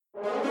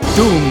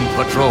Doom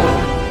Patrol,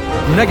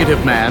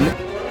 Negative Man,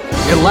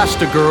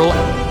 Elastigirl,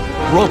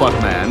 Robot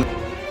Man.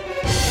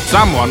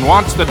 Someone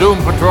wants the Doom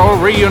Patrol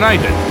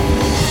reunited.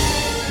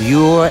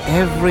 Your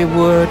every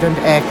word and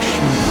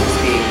action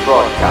is being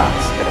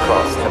broadcast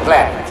across the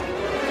planet.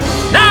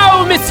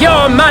 Now,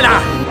 Monsieur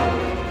Mana!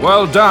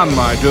 Well done,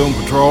 my Doom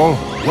Patrol.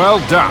 Well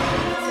done.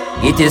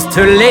 It is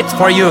too late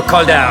for you,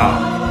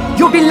 Calder.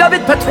 Your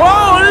beloved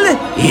patrol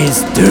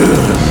is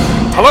doomed.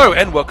 Hello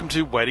and welcome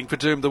to Waiting for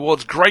Doom, the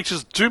world's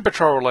greatest Doom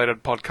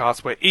Patrol-related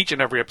podcast where each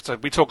and every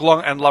episode we talk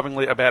long and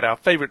lovingly about our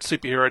favourite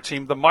superhero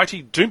team, the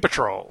mighty Doom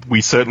Patrol. We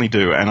certainly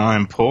do, and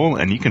I'm Paul,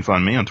 and you can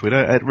find me on Twitter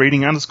at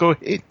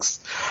reading_Hicks.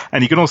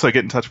 And you can also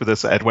get in touch with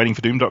us at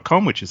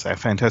waitingfordoom.com, which is our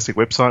fantastic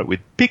website with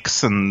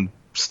pics and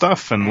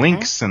stuff and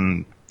links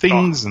and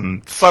things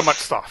and... So much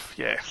stuff,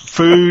 yeah.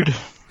 Food.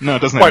 No, it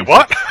doesn't have Wait,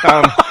 what?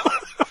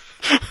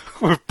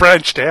 We've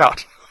branched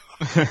out.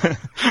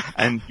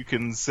 And you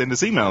can send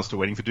us emails to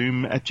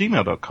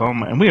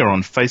waitingfordoom@gmail.com, and we are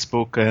on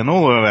Facebook, and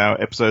all of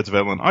our episodes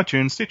available on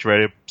iTunes, Stitcher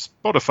Radio,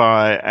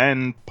 Spotify,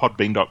 and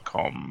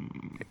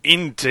Podbean.com.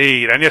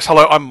 Indeed. And yes,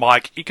 hello, I'm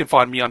Mike. You can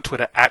find me on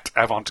Twitter at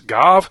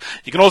AvantGarve.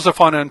 You can also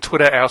find on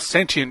Twitter our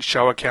sentient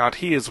show account.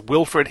 He is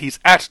Wilfred. He's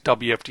at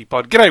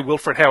WFDpod. G'day,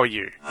 Wilfred. How are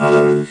you?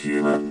 Hello,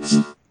 humans.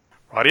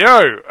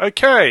 Rightio.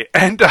 Okay.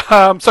 And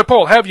so,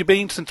 Paul, how have you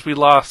been since we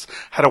last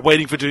had a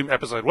Waiting for Doom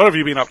episode? What have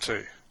you been up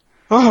to?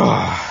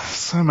 Oh,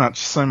 so much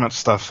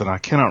stuff that I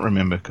cannot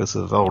remember because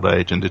of old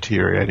age and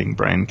deteriorating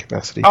brain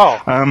capacity.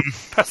 Oh,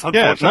 that's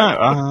unfortunate.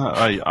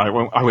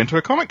 I went to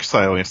a comic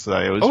sale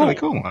yesterday. It was really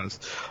cool.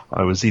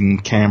 I was in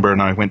Canberra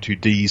and I went to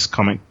D's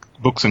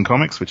Books and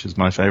Comics, which is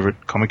my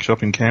favourite comic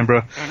shop in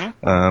Canberra.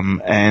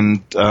 Mm-hmm.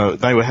 And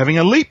they were having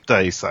a Leap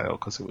Day sale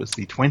because it was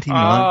the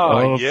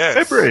 29th of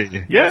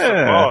February. Yes,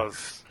 it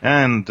was.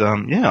 And,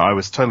 I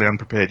was totally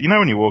unprepared. You know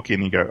when you walk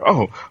in and you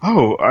go,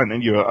 and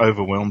then you're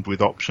overwhelmed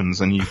with options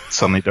and you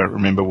suddenly don't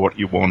remember what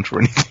you want or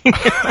anything.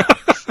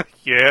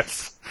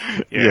 Yes.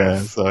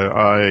 Yeah, so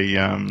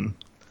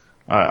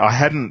I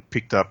hadn't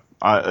picked up,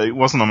 it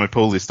wasn't on my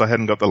pull list, I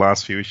hadn't got the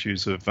last few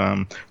issues of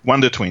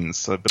Wonder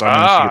Twins, but I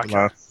managed to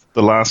get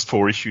the last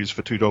 4 issues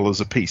for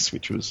 $2 a piece,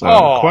 which was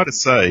quite a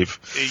save.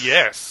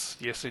 Yes,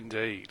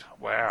 indeed.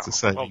 Wow. It's a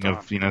saving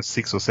of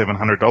 $600 or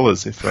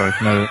 $700 if I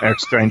know our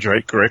exchange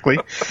rate correctly.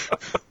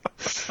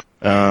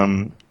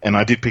 And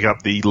I did pick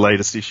up the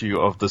latest issue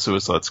of the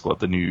Suicide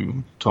Squad, the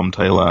new Tom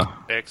Taylor,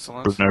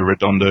 Bruno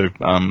Redondo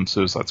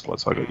Suicide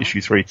Squad. So I got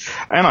issue 3,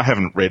 and I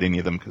haven't read any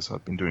of them because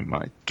I've been doing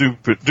my Doom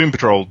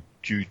Patrol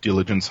due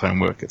diligence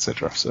homework,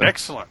 etc. So.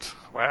 Excellent.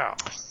 Wow.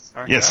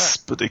 Okay. Yes,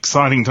 but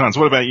exciting times.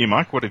 What about you,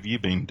 Mike? What have you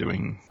been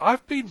doing?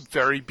 I've been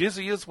very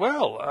busy as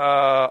well.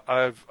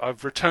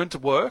 I've returned to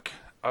work.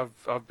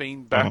 I've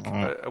been back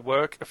at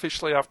work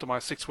officially after my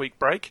 6-week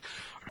break.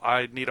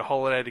 I need a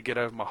holiday to get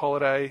over my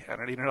holiday,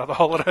 and I need another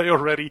holiday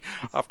already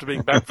after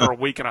being back for a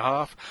week and a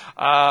half.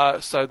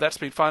 So that's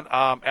been fun.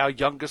 Our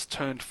youngest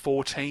turned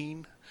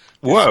 14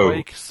 this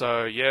week.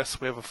 So yes,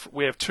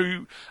 we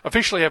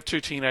officially have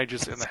 2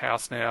 teenagers in the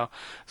house now.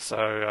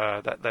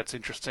 So that's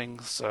interesting.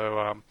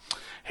 So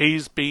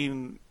he's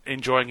been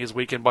enjoying his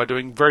weekend by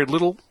doing very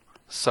little.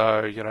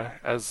 So,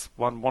 as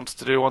one wants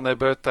to do on their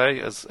birthday,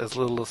 as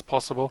little as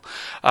possible.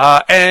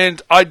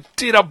 And I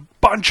did a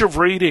bunch of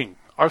reading.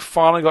 I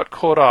finally got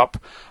caught up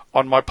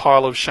on my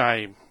pile of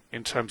shame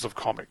in terms of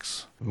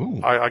comics.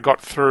 I got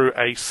through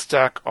a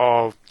stack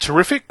of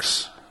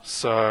Terrifics.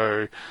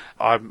 So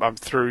I'm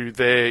through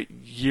their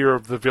Year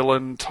of the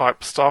Villain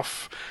type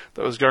stuff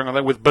that was going on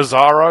there with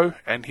Bizarro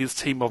and his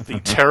team of the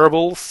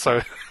Terribles.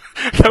 So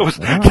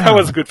that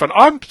was good fun.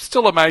 I'm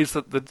still amazed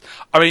that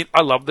I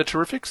love the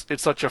Terrifics.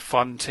 It's such a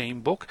fun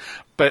team book.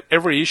 But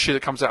every issue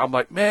that comes out, I'm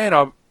like, man,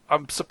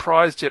 I'm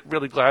surprised yet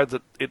really glad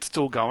that it's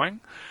still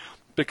going.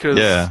 Because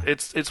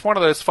it's one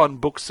of those fun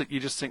books that you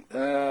just think,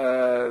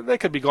 they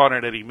could be gone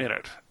at any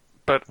minute.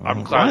 But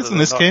I'm glad. Why isn't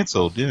this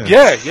cancelled?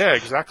 Yeah,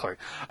 exactly.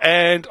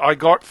 And I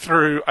got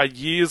through a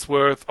year's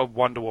worth of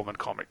Wonder Woman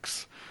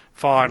comics.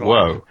 Finally.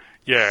 Whoa.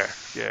 Yeah.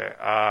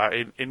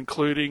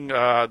 Including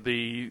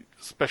the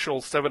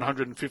special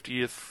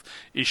 750th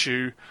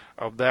issue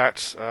of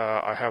that.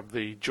 I have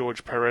the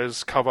George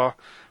Perez cover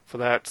for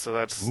that, so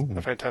that's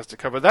a fantastic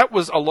cover. That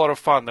was a lot of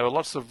fun. There were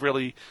lots of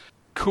really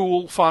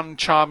cool, fun,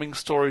 charming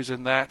stories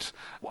in that.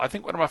 I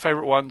think one of my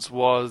favourite ones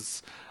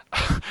was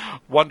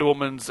Wonder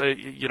Woman's,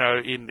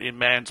 in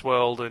Man's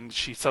World, and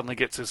she suddenly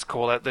gets this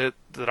call out that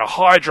a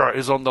Hydra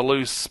is on the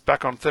loose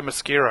back on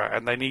Themyscira,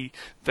 and they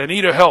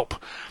need her help.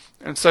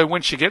 And so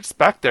when she gets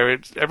back there,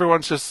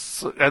 everyone's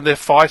just, and they're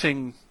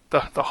fighting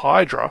the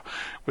Hydra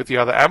with the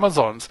other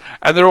Amazons,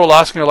 and they're all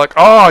asking her like,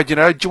 do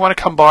you want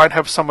to come by and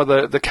have some of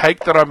the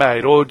cake that I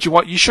made, or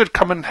you should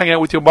come and hang out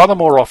with your mother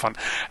more often.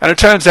 And it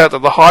turns out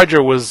that the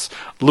Hydra was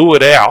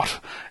lured out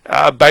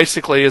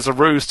basically as a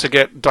ruse to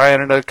get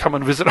Diana to come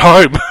and visit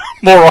home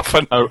more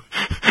often. Oh,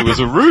 it was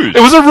a ruse?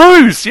 It was a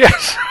ruse,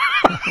 yes.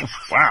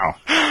 Wow.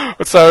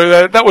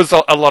 So that was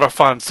a lot of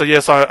fun. So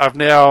yes, I've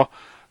now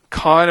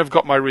kind of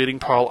got my reading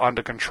pile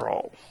under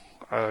control.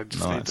 I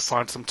just need to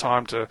find some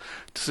time to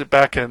sit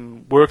back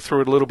and work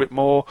through it a little bit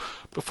more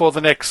before the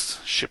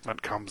next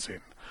shipment comes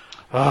in.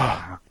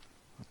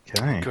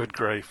 Okay. Good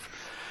grief.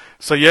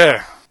 So,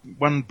 yeah.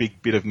 One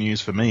big bit of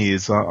news for me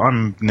is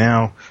I've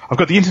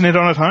got the internet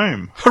on at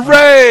home.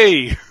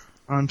 Hooray!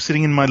 I'm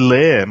sitting in my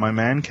lair, my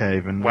man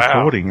cave, and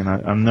recording, and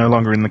I'm no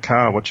longer in the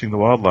car watching the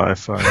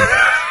wildlife. No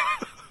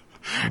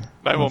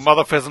more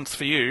mother pheasants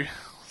for you.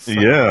 So.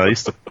 Yeah, I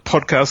used to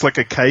podcast like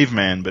a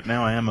caveman, but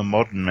now I am a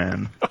modern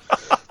man.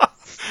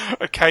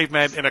 A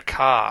caveman in a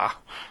car.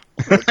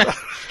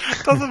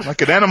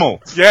 Like an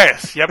animal.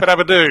 Yes, yabba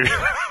dabba do.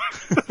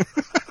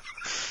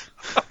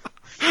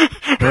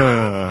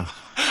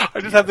 I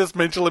just have this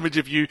mental image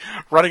of you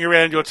running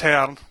around your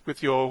town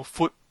with your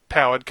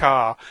foot-powered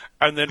car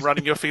and then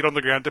running your feet on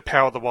the ground to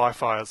power the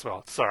Wi-Fi as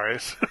well. Sorry.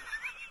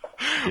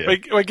 Yeah.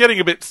 We're getting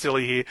a bit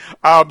silly here.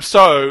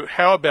 So,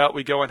 how about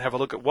we go and have a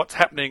look at what's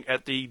happening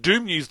at the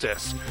Doom News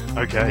Desk?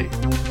 Okay.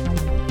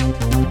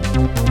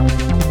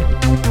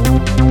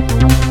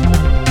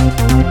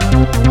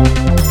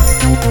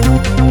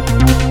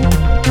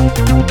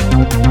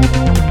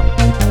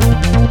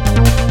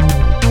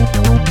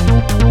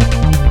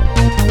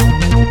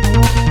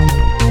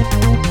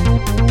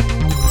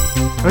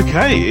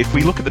 Okay, if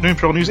we look at the Doom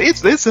Patrol news,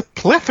 there's a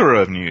plethora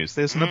of news.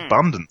 There's an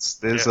abundance.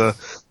 There's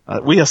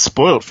we are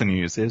spoilt for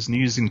news. There's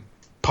news in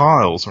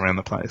piles around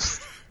the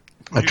place.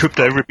 I tripped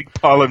over a big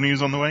pile of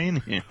news on the way in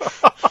here.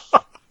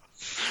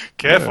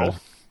 Careful.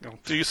 You'll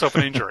do yourself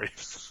an injury.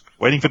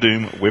 Waiting for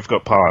Doom, we've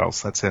got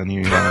piles. That's our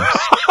new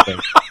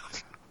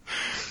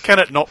Can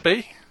it not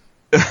be?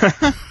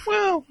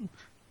 Well,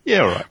 yeah,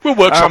 all right. We'll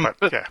workshop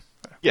it. Yeah.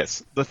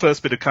 Yes, the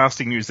first bit of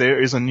casting news, there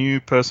is a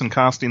new person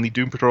cast in the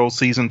Doom Patrol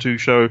Season 2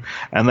 show,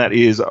 and that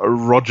is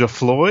Roger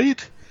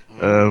Floyd.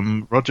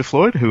 Roger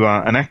Floyd,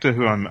 an actor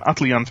who I'm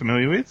utterly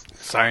unfamiliar with.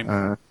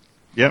 Same.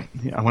 Yep,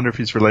 I wonder if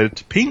he's related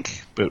to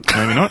Pink, but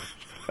maybe not.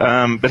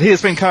 But he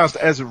has been cast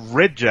as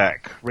Red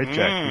Jack. Red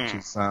Jack, which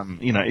is,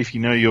 if you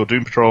know your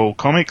Doom Patrol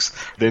comics,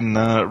 then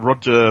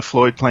Roger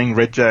Floyd playing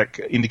Red Jack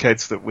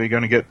indicates that we're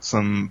going to get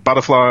some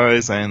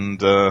butterflies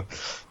and...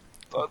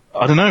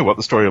 I don't know what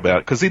the story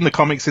about, because in the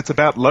comics it's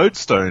about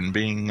Lodestone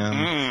being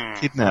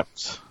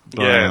kidnapped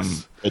by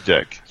Red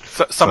Jack.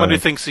 Someone who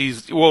thinks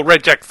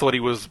Red Jack thought he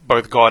was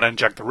both God and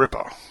Jack the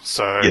Ripper.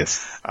 So,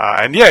 yes.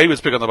 He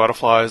was big on the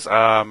butterflies.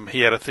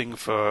 He had a thing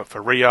for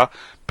Rhea.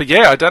 But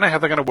I don't know how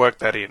they're going to work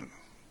that in.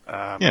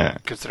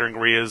 Considering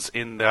Rhea's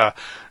in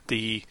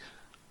the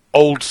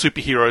old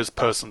superheroes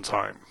person's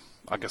home,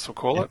 I guess we'll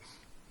call it.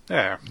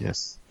 Yeah.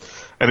 Yes.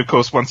 And of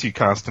course, once you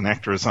cast an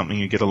actor or something,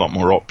 you get a lot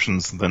more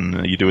options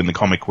than you do in the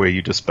comic, where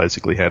you just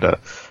basically had a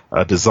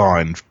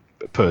designed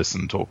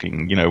person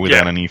talking,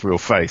 without any real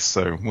face.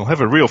 So we'll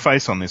have a real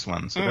face on this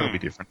one, so that'll be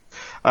different.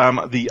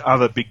 The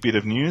other big bit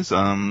of news,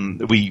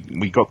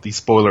 we got the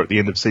spoiler at the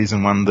end of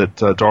season 1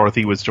 that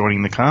Dorothy was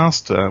joining the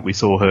cast. We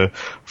saw her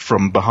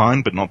from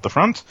behind, but not the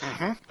front.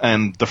 Mm-hmm.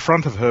 And the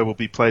front of her will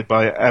be played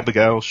by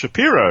Abigail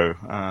Shapiro,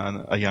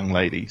 a young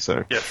lady.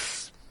 So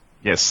yes.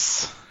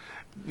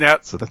 Now,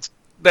 so that's...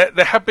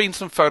 There have been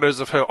some photos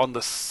of her on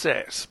the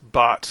set,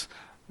 but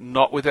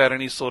not without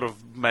any sort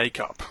of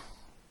makeup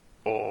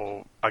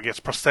or, I guess,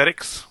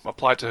 prosthetics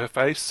applied to her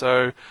face.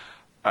 So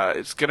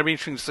it's going to be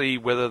interesting to see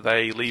whether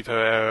they leave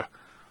her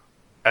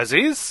as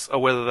is or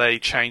whether they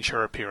change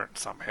her appearance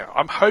somehow.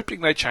 I'm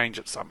hoping they change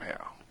it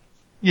somehow.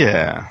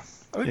 Yeah.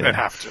 I think they'd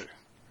have to.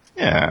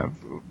 Yeah,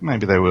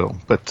 maybe they will.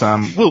 But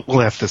we'll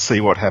have to see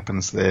what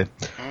happens there.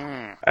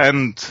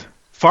 And...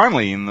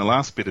 finally, in the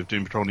last bit of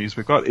Doom Patrol news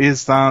we've got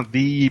is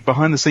the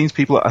behind-the-scenes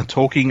people are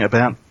talking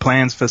about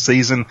plans for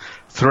Season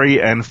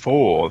 3 and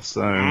 4.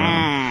 So,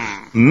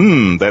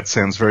 that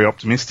sounds very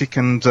optimistic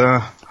and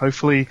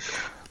hopefully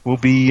will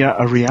be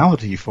a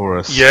reality for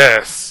us.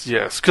 Yes.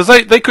 Because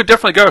they could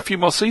definitely go a few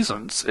more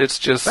seasons. It's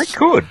just... They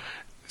could.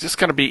 It's just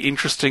going to be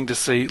interesting to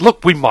see...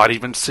 Look, we might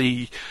even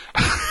see...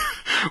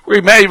 we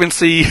may even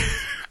see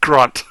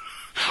Grunt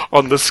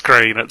on the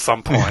screen at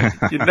some point.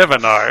 You never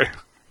know.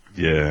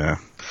 Yeah.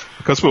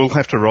 Because we'll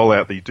have to roll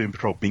out the Doom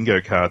Patrol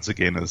bingo cards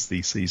again as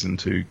the Season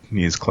 2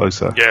 nears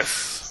closer. Yes.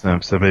 So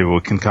maybe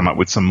we can come up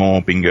with some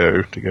more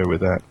bingo to go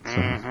with that.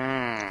 So.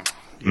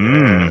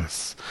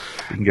 Yes.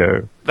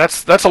 Bingo.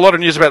 That's a lot of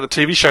news about the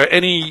TV show.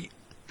 Any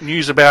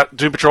news about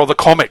Doom Patrol, the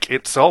comic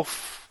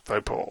itself,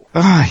 though, Paul?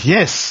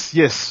 Yes.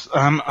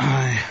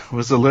 I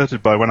was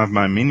alerted by one of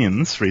my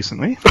minions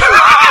recently.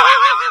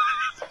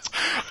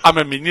 I'm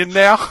a minion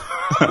now?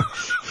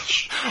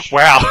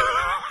 Wow.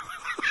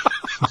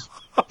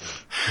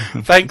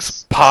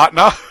 Thanks,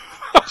 partner.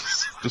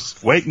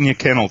 just wait in your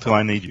kennel till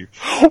I need you.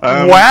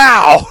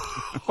 Wow!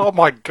 Oh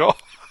my god.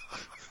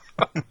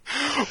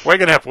 We're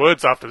going to have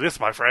words after this,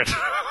 my friend.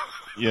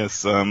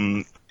 Yes,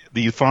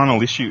 the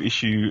final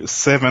issue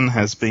 7,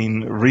 has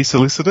been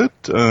resolicited.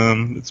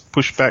 It's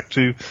pushed back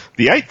to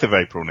the 8th of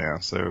April now.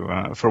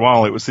 So for a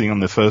while it was sitting on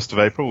the 1st of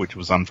April, which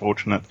was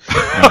unfortunate.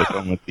 Now it's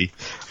on with the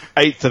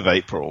 8th of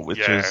April,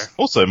 which is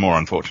also more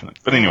unfortunate.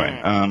 But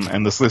anyway,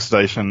 and the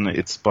solicitation,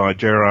 it's by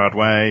Gerard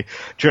Way,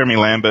 Jeremy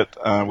Lambert,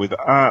 with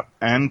art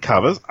and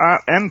covers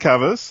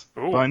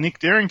by Nick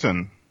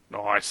Derrington.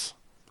 Nice.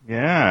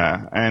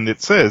 Yeah, and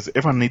it says,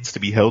 everyone needs to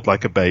be held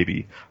like a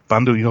baby.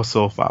 Bundle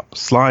yourself up,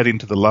 slide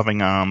into the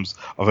loving arms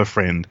of a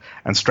friend,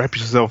 and strap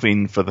yourself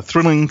in for the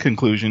thrilling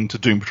conclusion to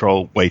Doom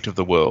Patrol Weight of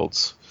the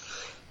Worlds.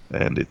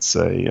 And it's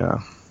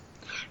a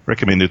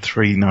recommended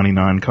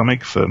 $3.99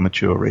 comic for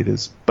mature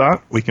readers,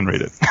 but we can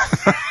read it.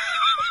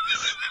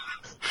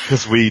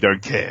 Because we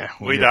don't care.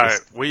 We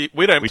don't. We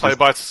don't play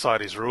by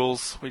society's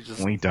rules.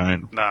 We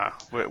don't. Nah,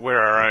 we're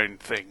our own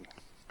thing.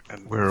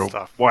 And we're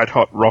stuff. A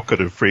white-hot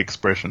rocket of free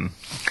expression.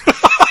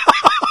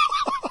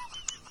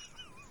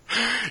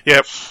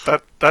 Yep,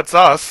 that's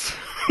us.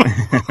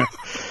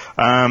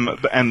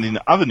 And in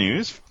other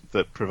news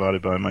that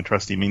provided by my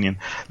trusty minion,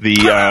 the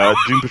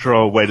Doom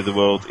Patrol Weight of the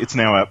World, it's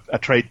now a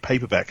trade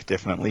paperback,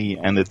 definitely,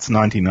 and it's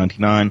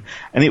 $19.99,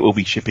 and it will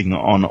be shipping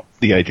on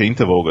the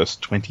 18th of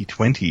August,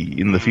 2020,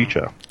 in the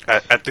future.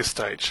 At this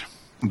stage.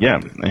 Yeah,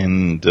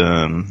 and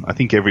I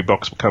think every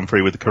box will come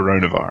free with the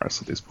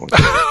coronavirus at this point.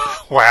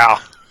 Wow.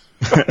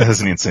 As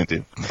an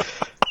incentive.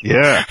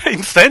 Yeah.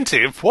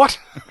 Incentive? What?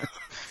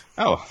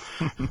 Oh.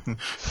 The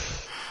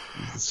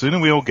sooner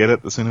we all get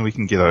it, the sooner we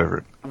can get over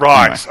it.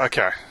 Right, anyway.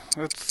 Okay.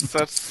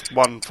 That's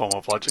one form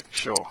of logic,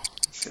 sure.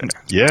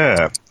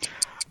 Yeah.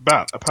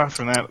 But apart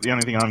from that, the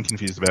only thing I'm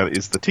confused about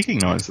is the ticking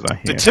noise that I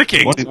hear. The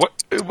ticking? What,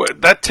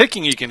 that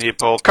ticking you can hear,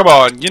 Paul. Come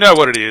on, you know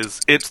what it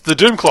is. It's the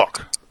Doom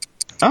Clock.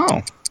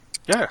 Oh.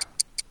 Yeah.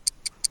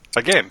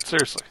 Again,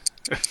 seriously.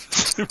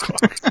 Doom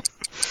Clock.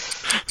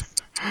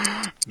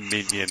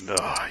 Minion.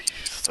 Oh,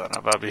 you son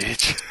of a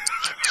bitch.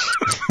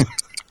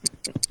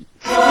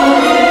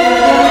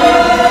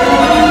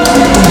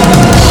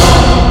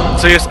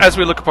 So yes, as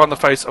we look upon the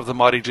face of the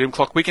mighty Doom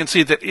Clock, we can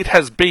see that it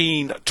has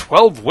been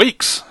 12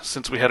 weeks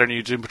since we had a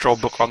new Doom Patrol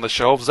book on the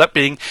shelves, that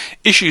being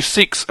issue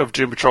 6 of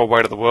Doom Patrol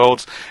Weight of the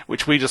Worlds,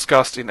 which we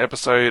discussed in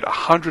episode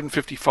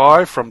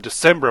 155 from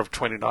December of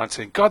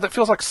 2019. God, that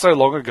feels like so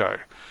long ago.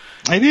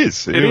 It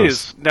is. It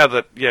is. Now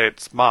that,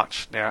 it's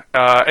March now.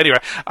 Anyway,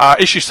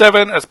 issue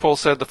 7, as Paul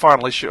said, the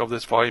final issue of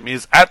this volume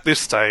is, at this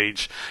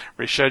stage,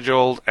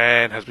 rescheduled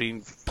and has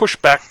been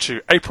pushed back to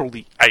April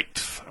the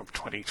 8th of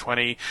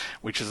 2020,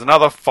 which is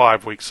another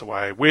 5 weeks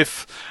away,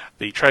 with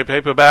the trade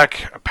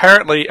paperback,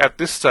 apparently at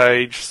this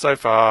stage, so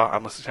far,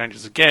 unless it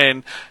changes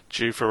again,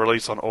 due for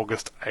release on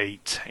August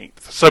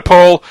 18th. So,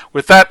 Paul,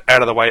 with that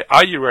out of the way,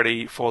 are you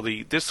ready for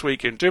the This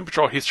Week in Doom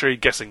Patrol History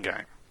guessing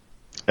game?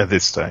 At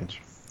this stage.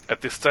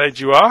 At this stage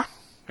you are?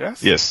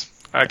 Yes? Yes.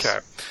 Okay.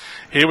 Yes.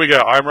 Here we go.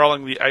 I'm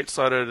rolling the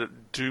 8-sided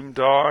Doom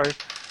die.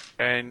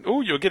 And,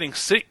 you're getting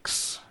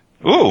 6.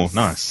 Oh,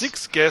 nice.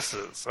 6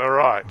 guesses. All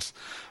right.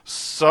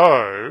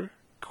 So,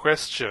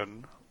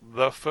 question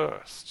the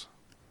first.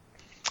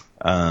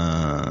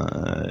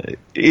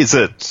 Is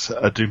it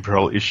a Doom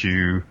Patrol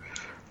issue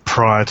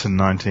prior to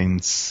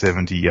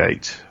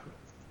 1978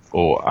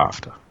 or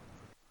after?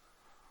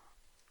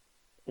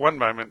 One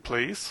moment,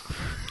 please.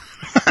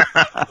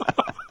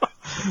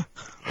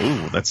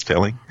 Ooh, that's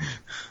telling.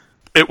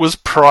 It was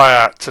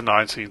prior to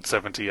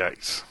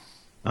 1978.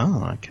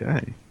 Oh,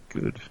 okay.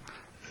 Good.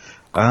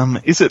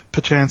 Is it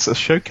perchance a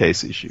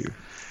showcase issue?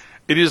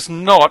 It is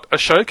not a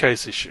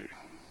showcase issue.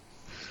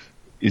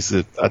 Is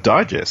it a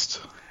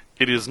digest?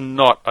 It is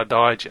not a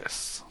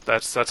digest.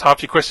 That's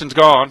half your questions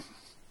gone.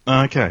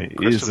 Okay.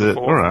 Is it...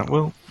 Alright,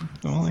 well,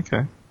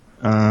 okay.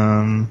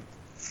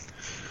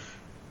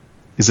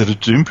 Is it a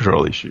Doom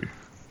Patrol issue?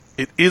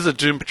 It is a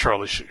Doom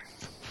Patrol issue.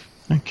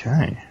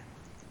 Okay.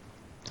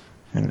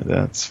 And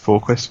that's 4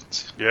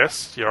 questions.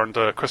 Yes, you're on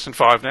to question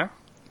 5 now.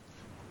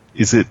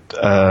 Is it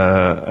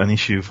an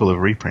issue full of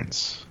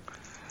reprints?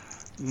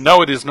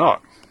 No, it is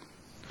not.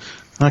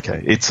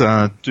 Okay, it's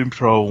Doom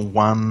Patrol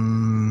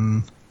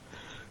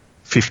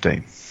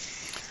 115.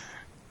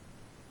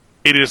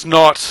 It is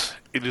not.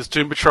 It is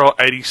Doom Patrol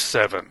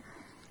 87.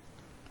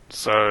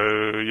 So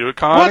you were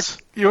kind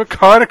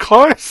of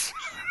close.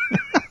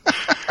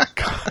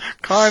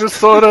 Kind of,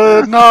 sort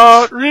of,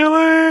 not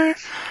really.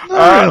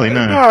 Not really,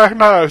 no.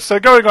 No. So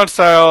going on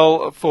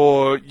sale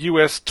for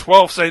US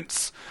 12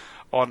 cents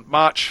on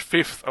March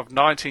 5th of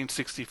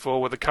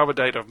 1964 with a cover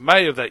date of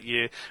May of that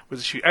year was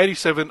issue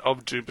 87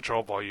 of Doom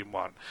Patrol Volume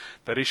 1.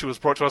 That issue was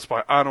brought to us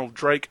by Arnold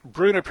Drake,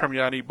 Bruno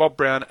Premiani, Bob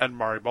Brown and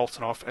Murray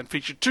Boltinoff and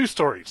featured 2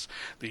 stories,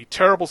 The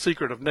Terrible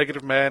Secret of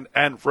Negative Man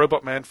and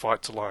Robot Man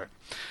Fights Alone.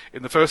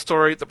 In the first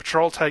story, the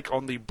Patrol take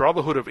on the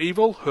Brotherhood of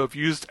Evil, who have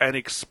used an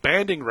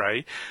expanding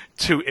ray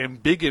to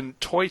embiggen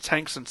toy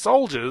tanks and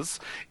soldiers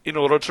in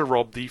order to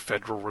rob the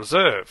Federal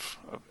Reserve,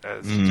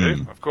 as you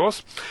do, of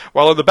course.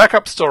 While in the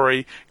backup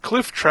story,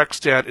 Cliff tracks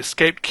down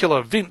escaped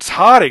killer Vince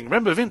Harding.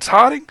 Remember Vince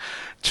Harding?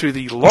 To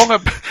the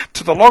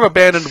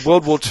long-abandoned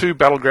World War II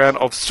battleground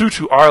of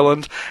Sutu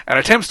Island and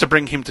attempts to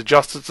bring him to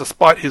justice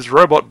despite his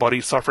robot body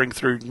suffering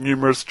through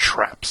numerous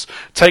traps.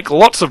 Take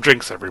lots of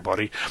drinks,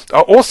 everybody.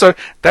 Also,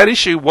 that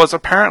issue was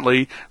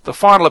apparently the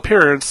final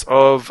appearance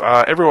of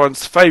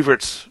everyone's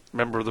favourite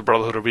member of the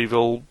Brotherhood of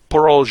Evil,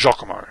 poor old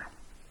Giacomo.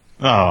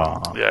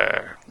 Oh.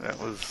 Yeah, that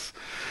was,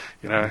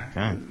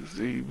 Okay.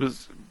 he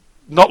was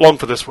not long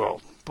for this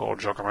world. Poor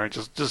Giacomo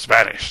just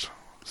vanished.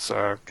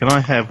 So, Can I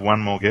have one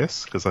more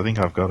guess? Because I think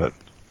I've got it.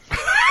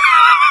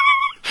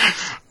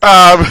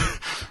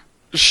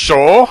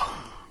 Sure.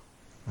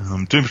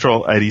 Doom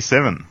Patrol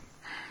 87.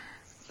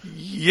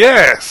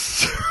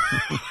 Yes.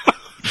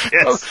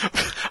 Yes.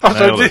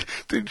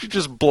 Did you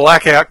just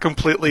black out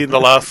completely in the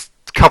last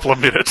couple of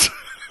minutes?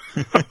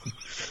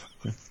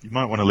 You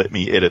might want to let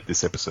me edit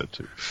this episode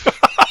too.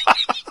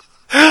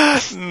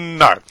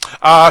 No.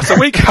 So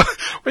we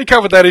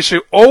covered that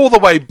issue all the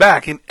way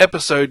back in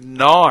episode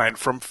 9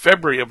 from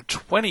February of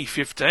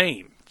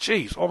 2015.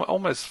 Jeez,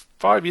 almost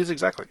 5 years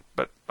exactly,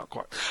 but not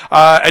quite.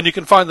 And you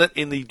can find that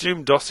in the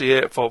Doom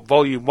dossier for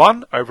Volume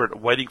 1 over at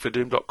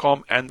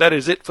waitingfordoom.com, and that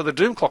is it for the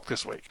Doom Clock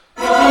this week.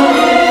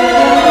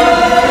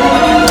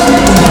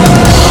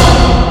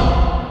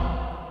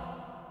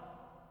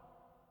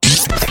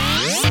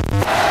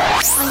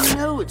 I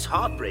know it's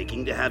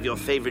heartbreaking to have your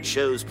favorite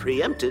shows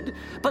preempted,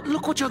 but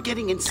look what you're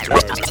getting instead.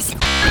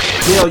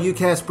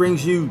 JLUcast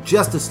brings you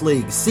Justice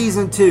League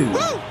Season 2. Woo!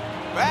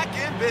 Back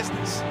in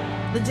business.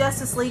 The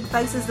Justice League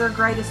faces their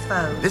greatest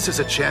foe. This is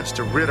a chance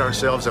to rid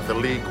ourselves of the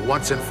League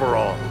once and for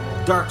all.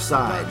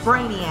 Darkseid,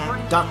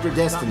 Brainiac, Dr.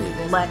 Destiny,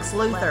 Lex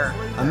Luthor,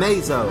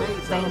 Amazo,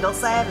 Vandal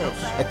Savage,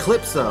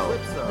 Eclipso,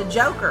 the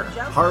Joker,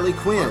 Harley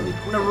Quinn,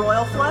 the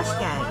Royal Flush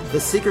Gang, the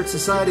Secret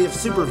Society of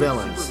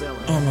Supervillains,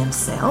 and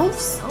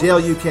themselves.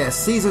 JLUcast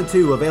Season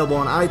 2 available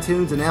on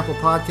iTunes and Apple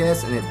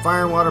Podcasts and at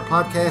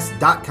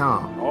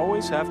fireandwaterpodcast.com.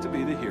 Always have to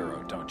be the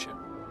hero, don't you?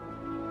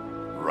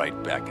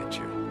 Right back at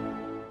you.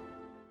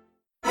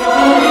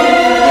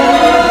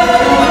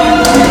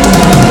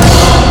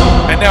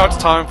 And now it's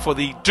time for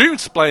the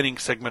Doomsplaining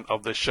segment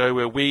of the show,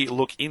 where we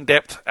look in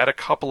depth at a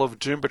couple of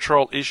Doom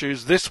Patrol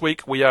issues. This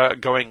week we are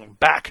going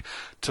back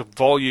to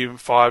Volume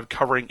 5,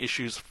 covering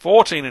issues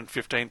 14 and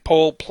 15.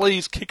 Paul,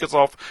 please kick us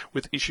off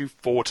with issue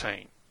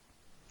 14.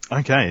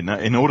 Okay, now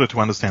in order to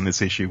understand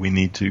this issue, we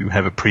need to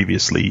have a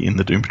previously in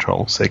the Doom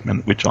Patrol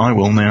segment, which I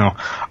will now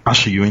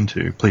usher you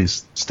into.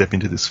 Please step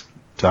into this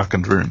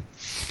darkened room.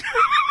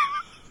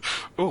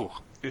 Ooh.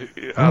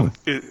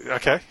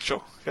 Okay,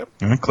 sure. Yep.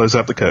 All right, close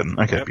up the curtain.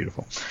 Okay, yep.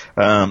 Beautiful.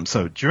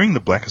 So during the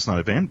Blackest Night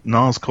event,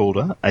 Niles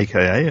Calder,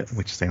 a.k.a.,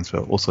 which stands for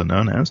also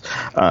known as,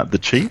 the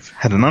Chief,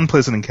 had an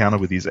unpleasant encounter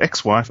with his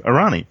ex-wife,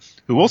 Arani,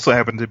 who also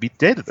happened to be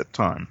dead at the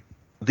time.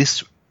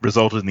 This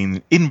resulted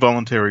in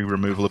involuntary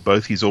removal of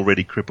both his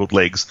already crippled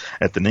legs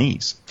at the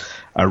knees.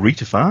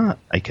 Ritafa,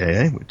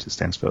 a.k.a., which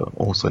stands for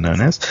also known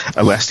as,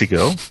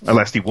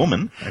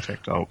 Elasti-Woman, in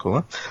fact I'll call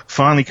her,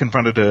 finally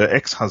confronted her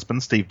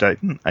ex-husband, Steve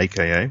Dayton,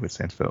 a.k.a., which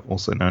stands for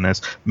also known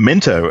as,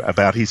 Mento,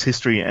 about his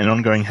history and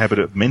ongoing habit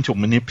of mental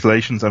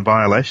manipulations and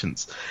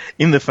violations.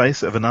 In the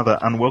face of another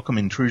unwelcome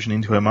intrusion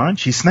into her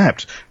mind, she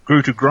snapped,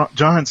 grew to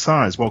giant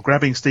size while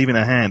grabbing Steve in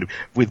her hand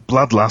with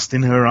bloodlust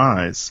in her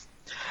eyes.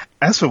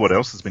 As for what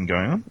else has been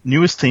going on,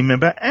 newest team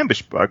member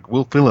Ambushbug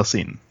will fill us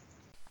in.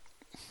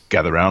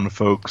 Gather round,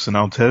 folks, and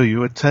I'll tell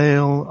you a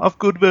tale of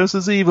good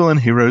versus evil and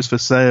heroes for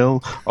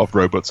sale, of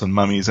robots and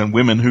mummies and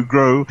women who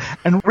grow,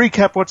 and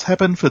recap what's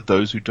happened for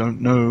those who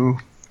don't know.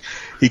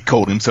 He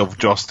called himself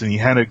Jost and he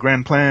had a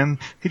grand plan.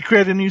 He'd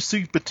create a new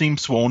super team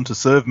sworn to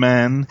serve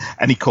man,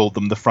 and he called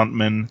them the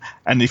Frontmen,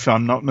 and if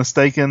I'm not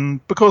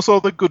mistaken, because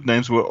all the good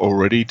names were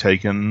already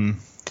taken.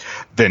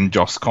 Then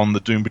Joss conned the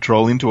Doom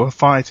Patrol into a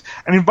fight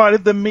and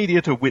invited the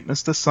media to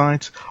witness the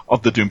sight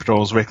of the Doom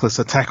Patrol's reckless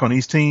attack on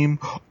his team,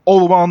 all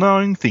the while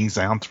knowing things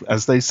aren't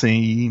as they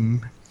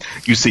seem.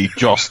 You see,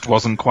 Jost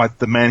wasn't quite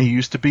the man he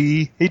used to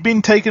be. He'd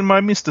been taken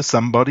by Mr.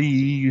 Somebody,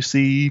 you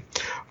see.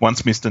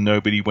 Once Mr.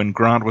 Nobody when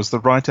Grant was the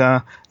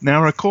writer,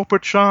 now a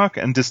corporate shark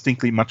and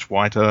distinctly much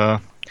whiter.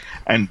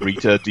 And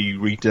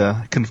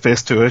Rita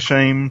confessed to her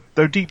shame,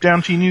 though deep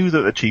down she knew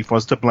that the Chief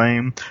was to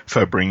blame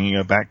for bringing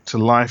her back to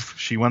life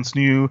she once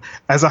knew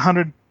as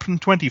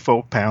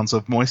 124 pounds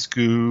of moist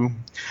goo.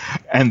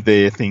 And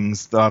there are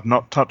things that I've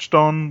not touched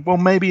on, well,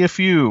 maybe a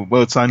few.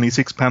 Well, it's only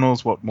 6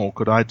 panels, what more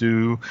could I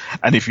do?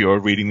 And if you're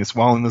reading this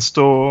while in the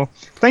store,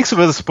 thanks for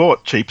the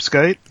support,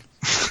 cheapskate.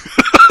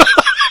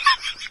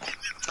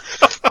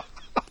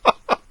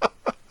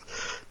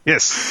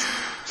 Yes.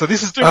 So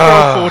this is Doom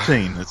Patrol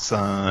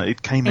 14.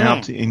 It came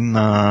out in,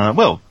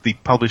 the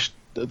published,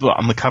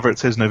 on the cover it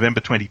says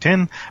November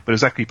 2010, but it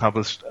was actually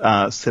published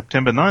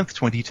September 9th,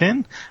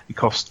 2010. It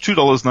cost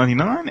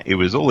 $2.99. It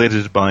was all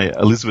edited by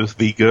Elisabeth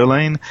V.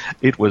 Gehrlein.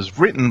 It was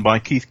written by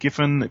Keith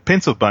Giffen,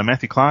 penciled by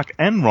Matthew Clark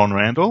and Ron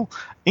Randall,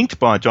 inked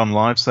by John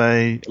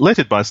Livesay,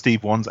 lettered by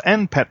Steve Wands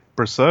and Pat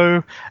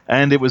Brosseau,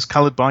 and it was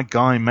coloured by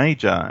Guy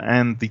Major.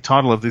 And the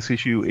title of this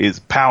issue is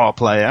Power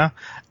Player.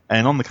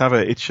 And on the cover,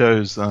 it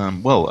shows,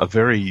 a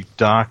very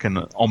dark and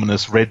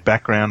ominous red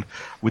background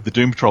with the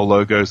Doom Patrol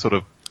logo sort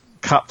of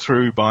cut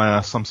through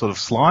by some sort of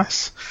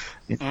slice.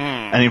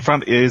 And in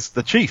front is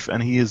the Chief,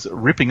 and he is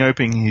ripping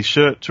open his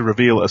shirt to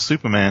reveal a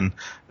Superman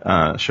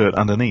shirt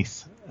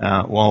underneath.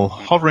 while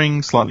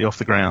hovering slightly off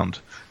the ground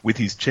with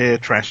his chair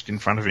trashed in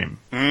front of him.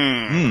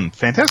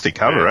 Fantastic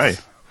cover, Yes.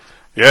 eh?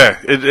 Yeah,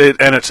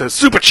 and it says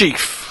Super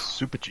Chief.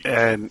 Super Chief.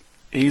 And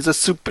he's a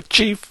Super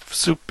Chief,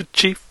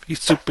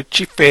 he's Super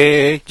Chief,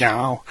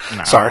 yow.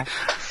 No. Sorry.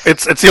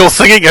 It's the all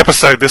singing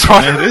episode, this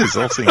one. Yeah, it is,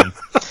 all singing.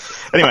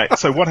 Anyway,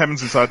 so what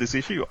happens inside this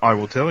issue? I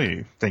will tell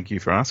you. Thank you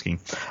for asking.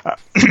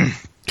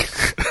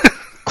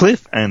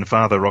 Cliff and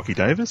Father Rocky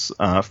Davis,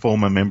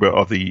 former member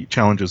of the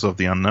Challengers of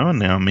the Unknown,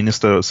 now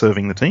minister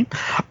serving the team,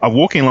 are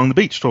walking along the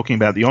beach talking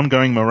about the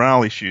ongoing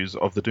morale issues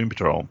of the Doom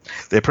Patrol.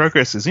 Their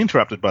progress is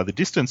interrupted by the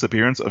distant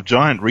appearance of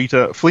giant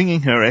Rita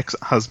flinging her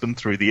ex-husband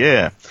through the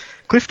air.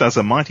 Cliff does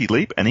a mighty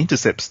leap and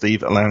intercepts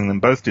Steve, allowing them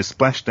both to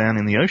splash down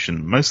in the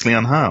ocean, mostly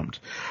unharmed.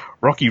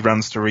 Rocky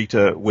runs to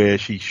Rita, where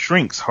she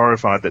shrinks,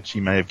 horrified that she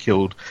may have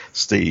killed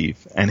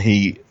Steve, and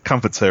he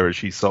comforts her as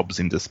she sobs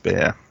in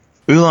despair.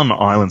 Ulan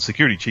Island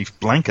Security Chief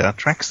Blanca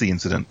tracks the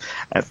incident,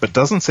 but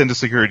doesn't send a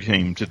security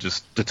team to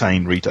just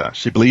detain Rita.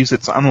 She believes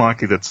it's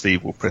unlikely that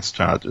Steve will press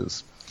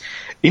charges.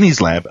 In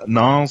his lab,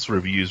 Niles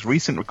reviews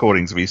recent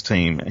recordings of his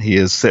team he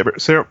has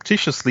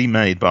surreptitiously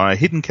made by a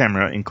hidden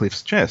camera in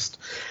Cliff's chest.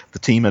 The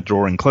team are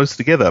drawing closer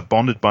together,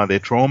 bonded by their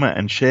trauma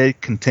and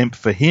shared contempt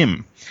for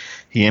him.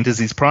 He enters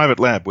his private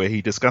lab where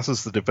he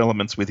discusses the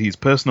developments with his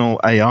personal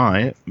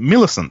AI,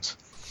 Millicent.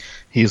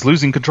 He is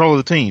losing control of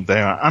the team. They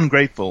are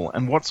ungrateful,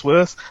 and what's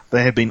worse,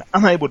 they have been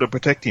unable to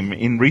protect him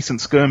in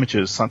recent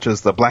skirmishes such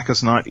as the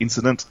Blackest Night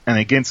incident and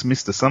against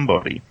Mr.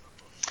 Somebody.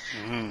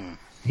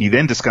 He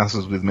then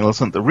discusses with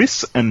Millicent the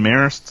risks and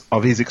merits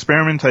of his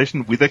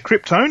experimentation with a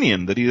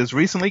Kryptonian that he has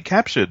recently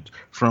captured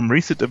from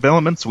recent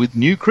developments with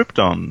New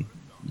Krypton.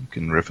 You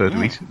can refer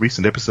to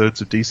recent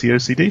episodes of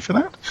DCOCD for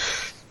that.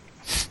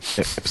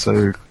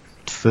 Episode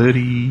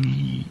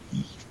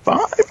 35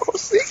 or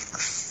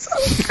 6?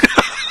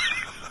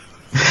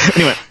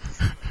 Anyway,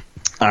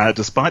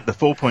 despite the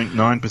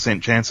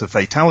 4.9% chance of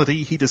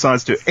fatality, he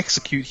decides to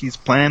execute his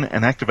plan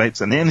and activates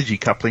an energy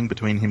coupling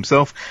between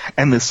himself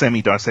and the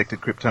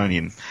semi-dissected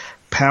Kryptonian.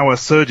 Power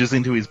surges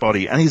into his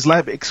body, and his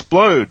lab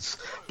explodes,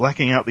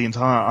 blacking out the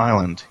entire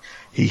island.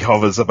 He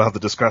hovers above the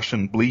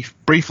discussion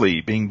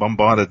briefly, being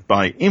bombarded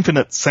by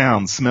infinite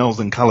sounds, smells,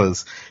 and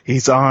colours.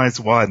 His eyes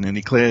widen and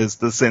declares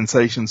the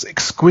sensations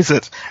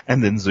exquisite,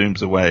 and then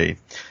zooms away.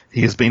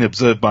 He has been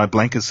observed by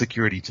Blanca's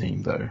security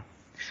team, though.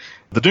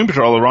 The Doom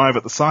Patrol arrive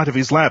at the site of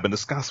his lab and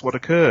discuss what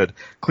occurred.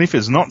 Cliff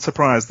is not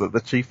surprised that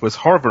the Chief was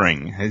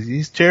hovering, as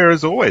his chair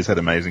has always had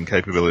amazing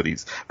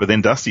capabilities. But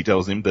then Dusty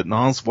tells him that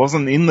Niles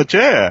wasn't in the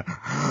chair.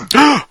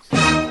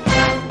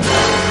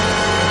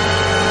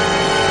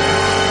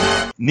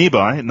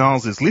 Nearby,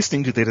 Niles is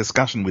listening to their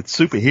discussion with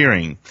super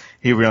hearing.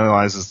 He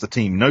realises the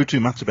team know too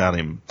much about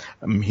him.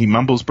 He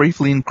mumbles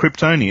briefly in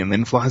Kryptonian,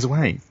 then flies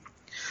away.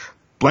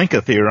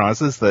 Blanca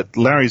theorises that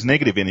Larry's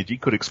negative energy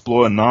could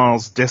explore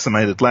Niles'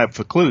 decimated lab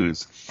for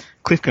clues.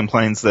 Cliff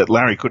complains that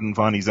Larry couldn't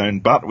find his own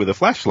butt with a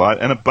flashlight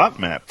and a butt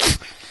map.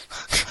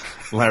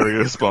 Larry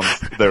responds,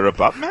 "There are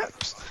butt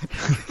maps?"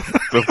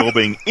 Before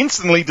being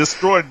instantly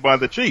destroyed by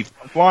the Chief,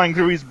 flying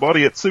through his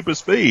body at super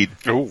speed.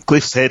 Ooh.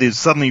 Cliff's head is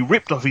suddenly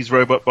ripped off his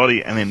robot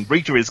body, and then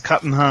Rita is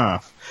cut in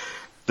half.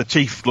 The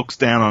Chief looks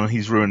down on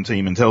his ruined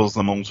team and tells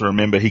them all to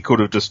remember he could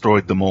have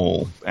destroyed them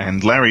all,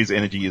 and Larry's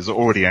energy is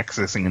already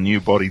accessing a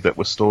new body that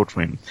was stored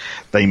for him.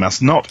 They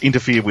must not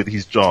interfere with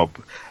his job,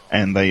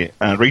 and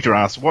Rita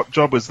asks, "What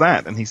job was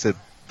that?" And he said,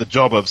 "The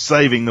job of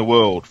saving the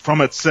world from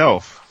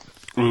itself."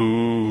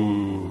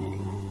 Ooh.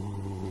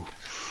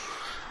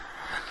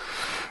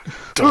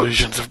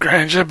 Delusions of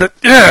grandeur, but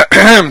yeah.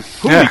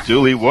 Holy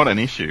Julie, what an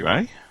issue,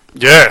 eh?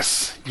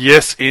 Yes,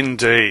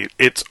 indeed.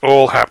 It's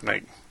all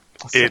happening.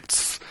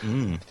 It's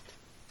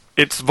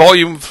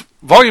volume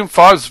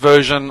 5's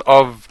version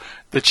of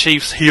the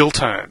Chief's heel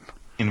turn.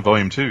 In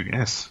volume 2,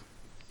 yes.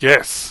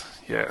 Yes.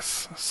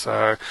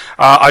 So,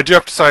 I do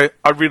have to say,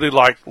 I really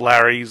like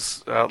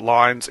Larry's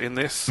lines in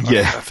this.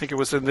 Yeah. I think it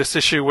was in this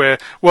issue where,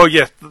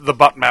 the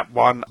butt map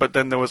one, but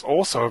then there was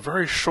also a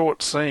very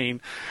short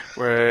scene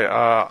where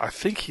I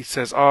think he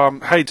says,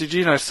 "Hey, did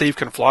you know Steve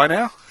can fly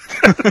now?"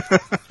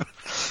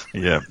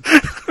 Yeah.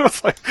 I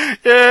was like,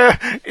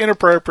 yeah,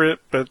 inappropriate,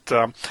 but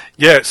so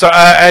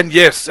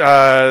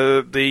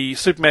the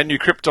Superman New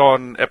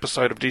Krypton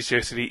episode of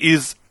DCOCD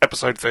is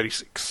episode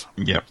 36.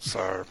 Yep.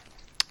 So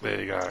there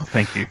you go.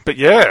 Thank you. But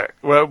yeah,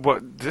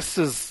 this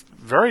is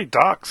very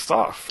dark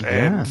stuff,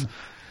 and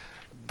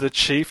the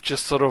Chief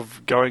just sort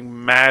of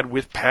going mad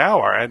with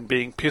power and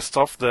being pissed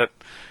off that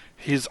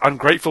his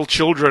ungrateful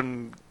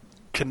children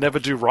can never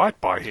do right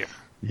by him.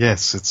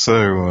 Yes, it's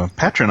so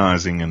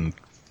patronising and.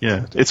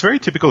 Yeah, it's very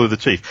typical of the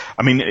Chief.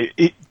 I mean,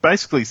 it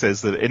basically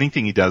says that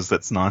anything he does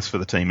that's nice for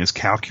the team is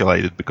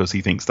calculated because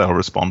he thinks they'll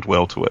respond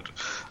well to it.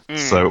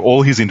 So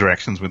all his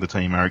interactions with the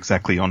team are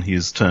exactly on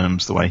his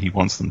terms, the way he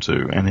wants them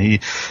to. And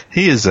he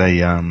is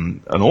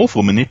an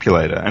awful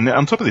manipulator. And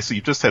on top of this,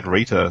 you've just had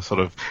Rita sort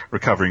of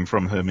recovering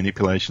from her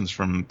manipulations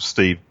from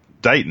Steve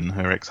Dayton,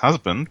 her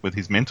ex-husband, with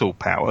his mental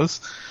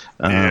powers.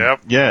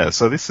 Yep. Yeah,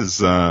 so this is,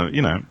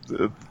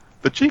 the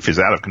Chief is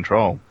out of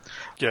control.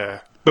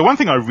 Yeah. But one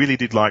thing I really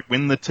did like,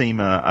 when the team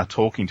are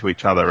talking to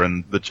each other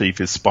and the chief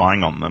is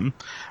spying on them,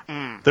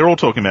 they're all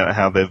talking about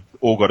how they've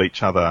all got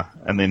each other.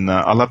 And then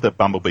I love that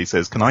Bumblebee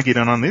says, "Can I get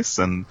in on this?"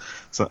 And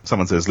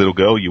someone says, "Little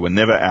girl, you were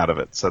never out of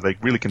it." So they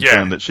really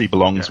confirm that she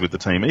belongs with the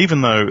team,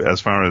 even though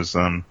as far as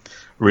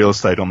real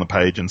estate on the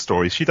page and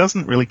stories, she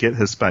doesn't really get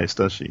her space,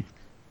 does she?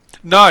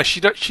 No, she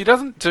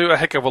doesn't do a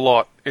heck of a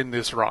lot in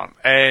this run.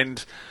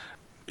 And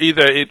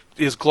either it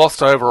is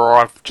glossed over or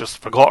I've just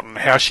forgotten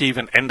how she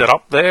even ended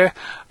up there,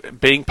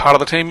 being part of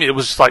the team. It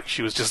was just like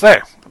she was just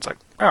there. It's like,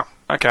 oh,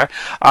 okay.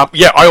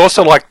 I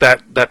also like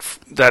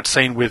that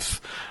scene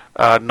with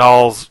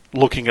Niles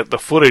looking at the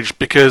footage,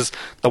 because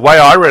the way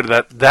I read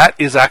that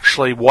is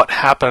actually what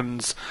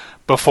happens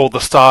before the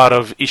start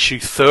of issue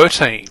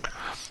 13,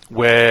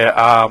 where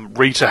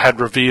Rita had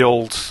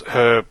revealed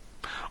her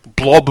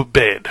blob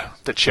bed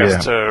that she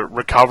has to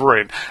recover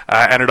in,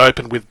 and it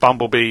opened with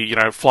Bumblebee,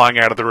 flying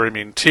out of the room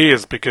in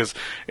tears, because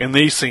in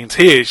these scenes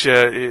here,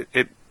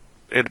 it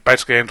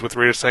basically ends with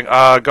Rita saying,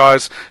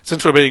 guys,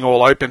 since we're being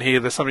all open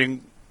here, there's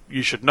something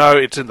you should know.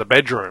 It's in the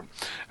bedroom.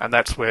 And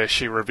that's where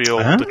she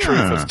revealed the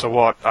truth as to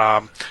what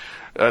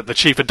the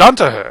chief had done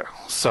to her.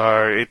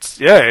 So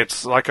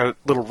it's like a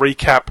little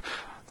recap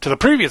to the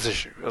previous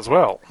issue as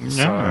well.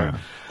 So,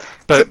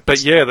 But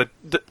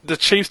the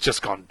chief's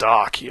just gone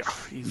dark here.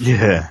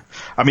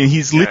 I mean,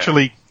 he's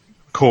literally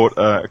caught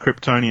a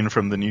Kryptonian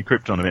from the new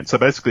Krypton event. So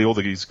basically all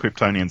these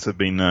Kryptonians have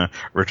been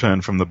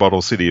returned from the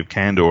bottle city of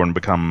Kandor and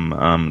become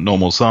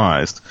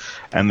normal-sized.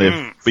 And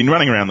they've been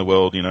running around the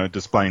world,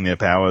 displaying their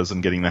powers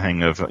and getting the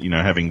hang of,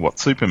 having what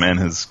Superman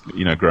has,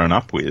 grown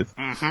up with.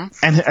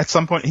 Mm-hmm. And at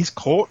some point he's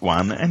caught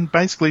one and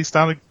basically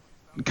started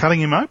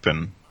cutting him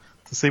open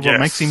to see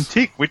what makes him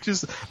tick, which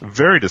is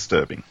very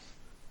disturbing.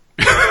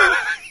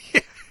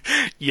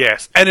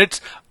 Yes, and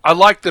I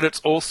like that it's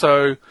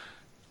also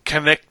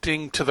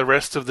connecting to the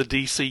rest of the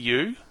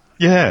DCU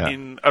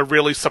in a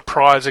really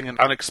surprising and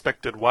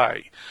unexpected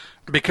way.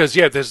 Because,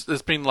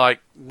 there's been,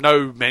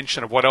 no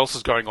mention of what else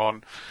is going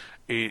on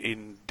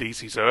in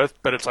DC's Earth,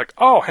 but it's like,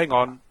 oh, hang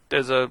on,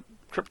 there's a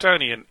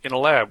Kryptonian in a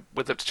lab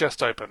with its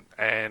chest open,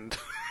 and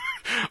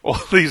all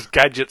these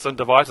gadgets and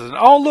devices, and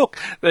oh, look,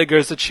 there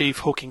goes the Chief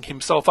hooking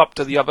himself up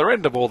to the other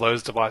end of all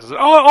those devices.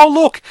 Oh,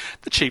 look,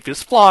 the Chief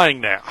is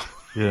flying now.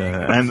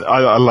 Yeah, and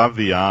I love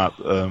the art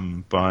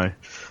by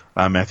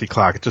Matthew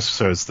Clark. It just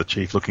shows the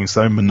Chief looking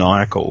so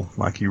maniacal,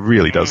 like he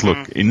really does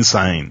look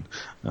insane.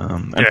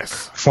 And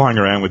flying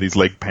around with his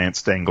leg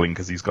pants dangling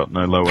because he's got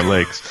no lower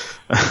legs.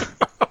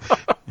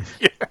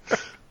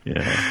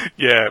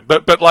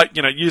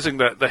 But using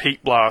the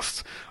heat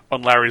blast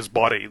on Larry's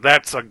body,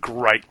 that's a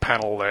great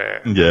panel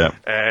there. Yeah.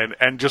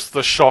 And just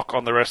the shock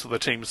on the rest of the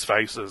team's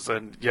faces.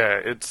 And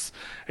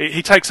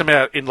he takes them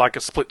out in like a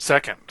split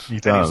second. He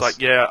does. And he's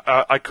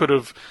like, I could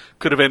have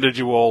ended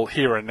you all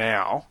here and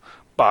now,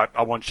 but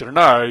I want you to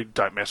know,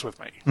 don't mess with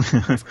me.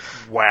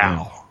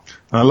 Wow.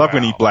 Yeah. I love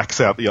when he blacks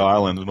out the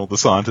island and all the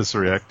scientists are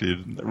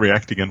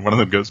reacting, and one of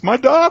them goes, "My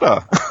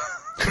data!"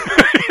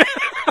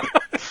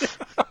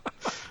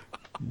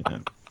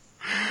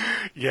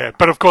 Yeah,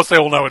 but of course they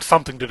all know it's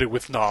something to do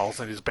with Niles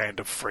and his band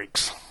of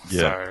freaks.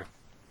 Yeah.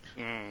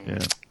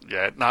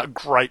 So,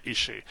 great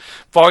issue.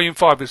 Volume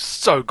 5 is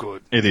so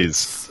good. It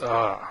is.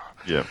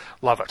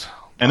 Love it.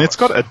 And it's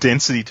got a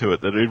density to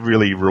it that it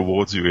really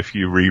rewards you if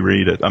you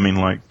reread it. I mean,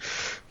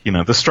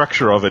 the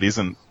structure of it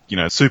isn't,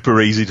 super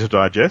easy to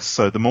digest,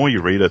 so the more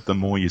you read it, the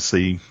more you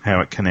see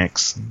how it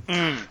connects.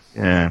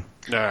 Yeah.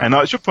 And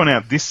I should point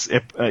out, this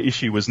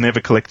issue was never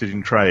collected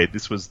in trade.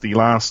 This was the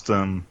last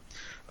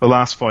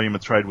volume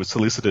of trade was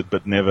solicited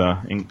but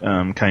never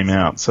came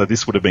out. So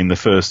this would have been the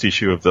first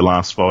issue of the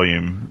last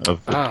volume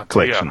of the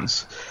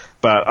collections. Yeah.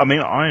 But, I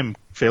mean, I am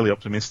fairly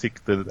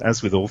optimistic that,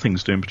 as with all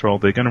things Doom Patrol,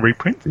 they're going to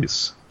reprint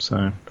this.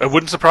 So it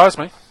wouldn't surprise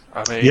me.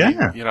 I mean,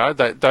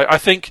 I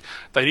think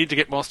they need to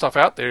get more stuff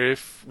out there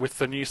with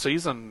the new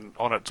season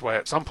on its way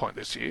at some point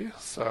this year.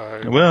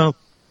 So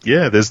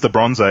there's the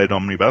Bronze Age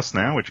Omnibus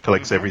now, which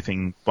collects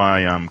everything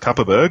by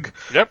Kupperberg.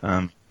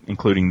 Yep.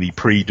 Including the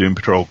pre-Doom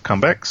Patrol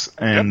comebacks,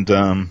 and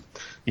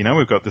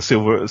we've got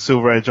the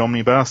Silver Age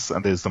Omnibus,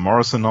 and there's the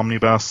Morrison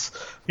Omnibus.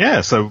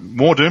 Yeah, so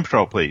more Doom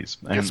Patrol, please.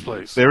 And yes,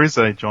 please. There is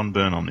a John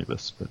Byrne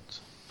Omnibus, but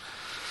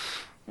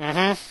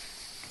Yep.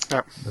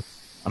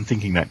 I'm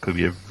thinking that could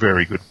be a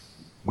very good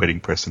wedding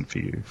present for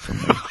you from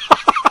me.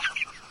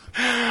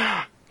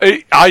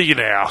 Are you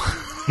now?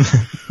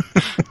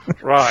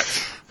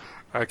 Right.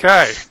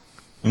 Okay.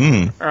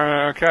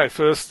 Okay,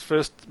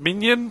 first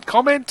minion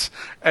comment,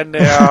 and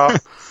now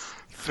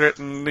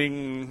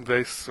threatening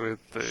this with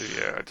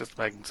the... just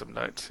making some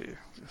notes here.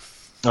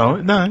 Oh,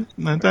 no,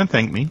 don't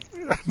thank me.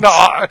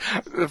 No,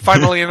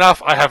 funnily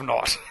enough, I have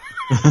not.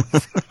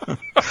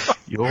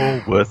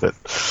 You're worth it.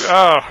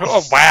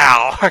 Oh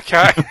wow,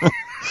 okay.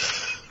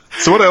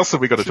 So what else have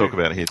we got to talk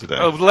about here today?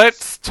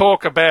 Let's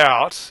talk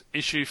about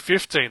issue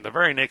 15, the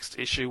very next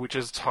issue, which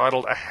is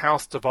titled A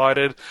House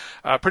Divided.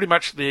 Pretty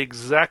much the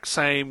exact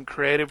same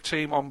creative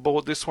team on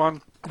board this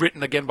one.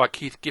 Written again by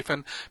Keith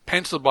Giffen,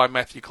 penciled by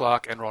Matthew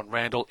Clark and Ron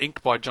Randall,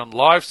 inked by John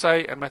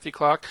Livesay and Matthew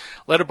Clark,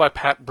 lettered by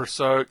Pat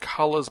Brosseau,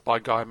 colours by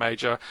Guy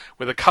Major,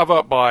 with a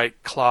cover by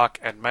Clark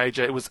and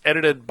Major. It was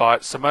edited by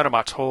Simona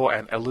Martore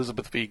and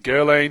Elisabeth v.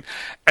 Gehrlein,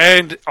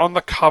 and on the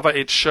cover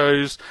it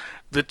shows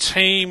the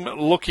team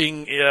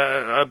looking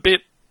a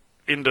bit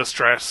in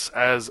distress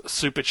as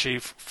Super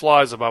Chief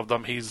flies above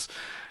them. He's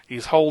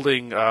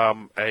holding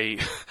a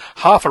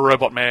half a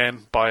robot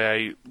man by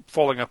a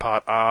falling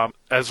apart arm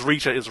as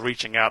Rita is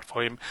reaching out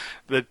for him.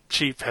 The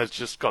Chief has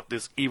just got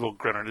this evil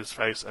grin on his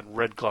face and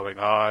red glowing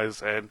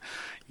eyes, and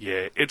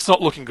yeah, it's not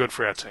looking good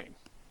for our team.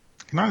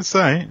 Can I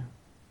say,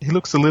 he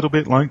looks a little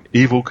bit like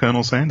evil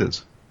Colonel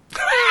Sanders.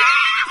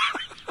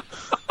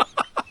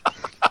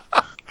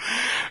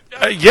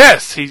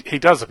 Yes, he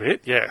does a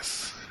bit,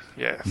 yes.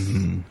 Yeah,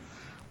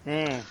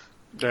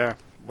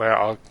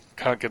 well, I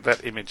can't get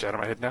that image out of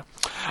my head now.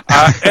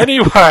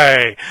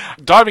 Anyway,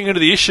 diving into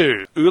the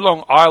issue,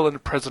 Oolong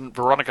Island President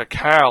Veronica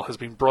Cale has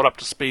been brought up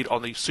to speed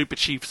on the Super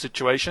Chief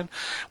situation,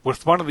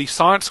 with one of the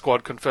science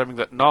squad confirming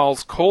that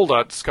Niles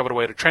Calder discovered a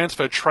way to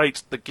transfer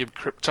traits that give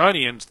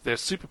Kryptonians their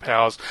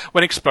superpowers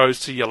when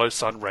exposed to yellow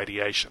sun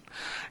radiation.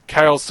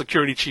 Cale's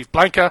security chief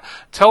Blanca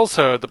tells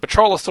her the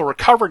patrol is still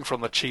recovering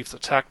from the chief's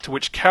attack, to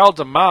which Cale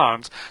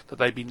demands that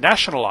they be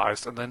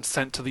nationalised and then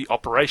sent to the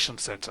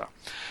operations centre.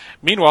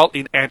 Meanwhile,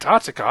 in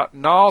Antarctica,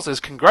 Niles is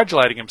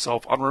congratulating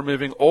himself on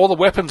removing all the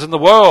weapons in the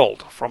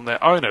world from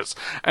their owners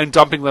and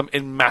dumping them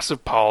in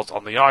massive piles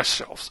on the ice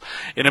shelves,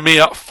 in a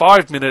mere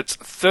 5 minutes,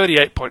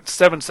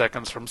 38.7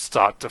 seconds from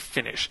start to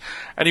finish.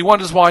 And he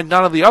wonders why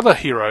none of the other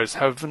heroes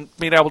haven't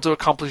been able to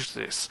accomplish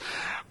this.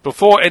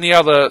 Before any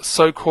other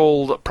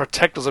so-called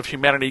protectors of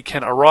humanity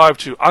can arrive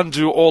to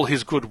undo all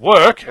his good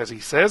work, as he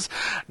says,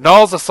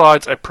 Niles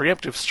decides a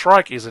preemptive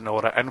strike is in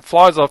order and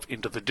flies off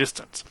into the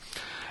distance.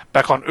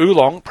 Back on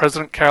Oolong,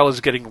 President Cale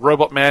is getting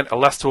Robot Man,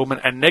 Elastigirl,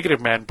 and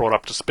Negative Man brought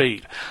up to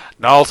speed.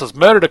 Niles has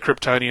murdered a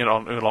Kryptonian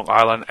on Oolong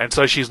Island, and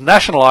so she's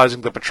nationalising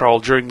the patrol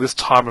during this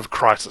time of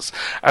crisis,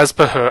 as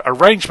per her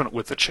arrangement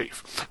with the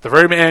Chief, the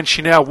very man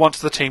she now wants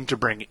the team to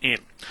bring in.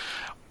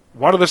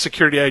 One of the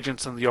security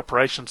agents in the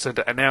operations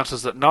centre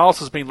announces that Niles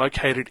has been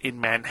located in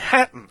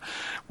Manhattan,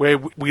 where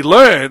we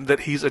learn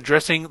that he's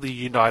addressing the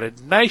United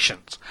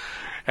Nations.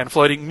 And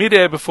floating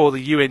mid-air before the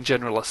UN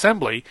General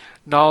Assembly,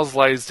 Niles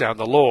lays down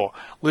the law,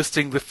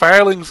 listing the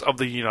failings of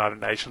the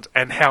United Nations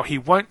and how he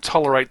won't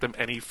tolerate them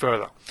any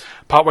further.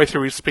 Partway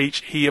through his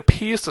speech, he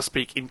appears to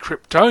speak in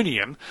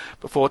Kryptonian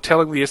before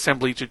telling the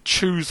Assembly to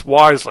choose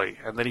wisely,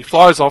 and then he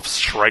flies off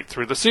straight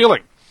through the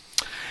ceiling.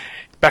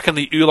 Back in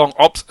the Oolong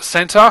Ops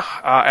Centre,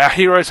 our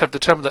heroes have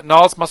determined that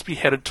Niles must be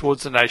headed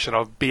towards the nation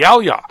of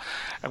Bialya,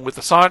 and with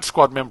the science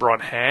squad member on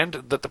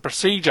hand, that the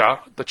procedure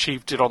the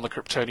Chief did on the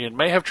Kryptonian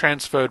may have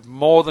transferred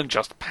more than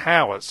just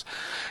powers.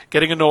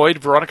 Getting annoyed,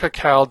 Veronica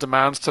Cale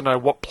demands to know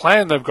what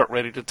plan they've got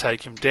ready to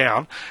take him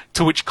down,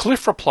 to which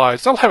Cliff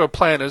replies they'll have a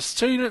plan as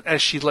soon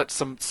as she lets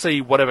them see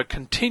whatever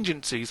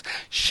contingencies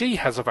she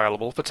has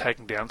available for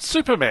taking down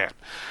Superman.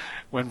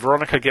 When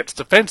Veronica gets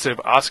defensive,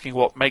 asking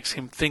what makes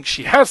him think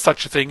she has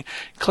such a thing,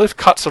 Cliff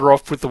cuts her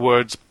off with the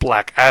words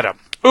Black Adam.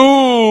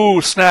 Ooh,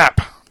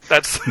 snap!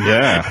 That's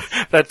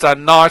that's a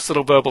nice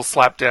little verbal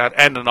slapdown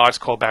and a nice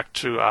callback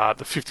to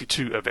the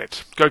 52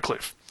 event. Go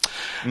Cliff.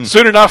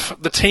 Soon enough,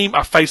 the team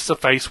are face to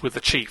face with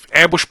the Chief.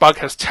 Ambushbug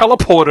has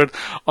teleported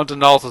onto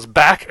Niles'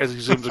 back as he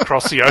zooms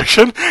across the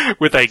ocean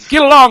with a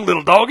 "get along,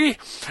 little doggy,"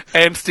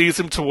 and steers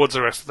him towards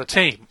the rest of the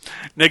team.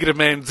 Negative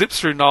Man zips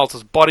through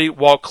Niles' body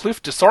while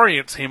Cliff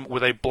disorients him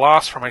with a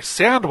blast from a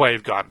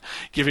soundwave gun,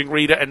 giving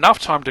Rita enough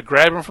time to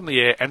grab him from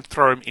the air and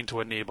throw him into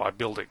a nearby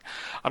building.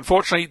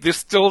 Unfortunately, this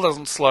still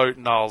doesn't slow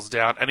Niles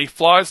down, and he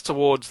flies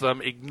towards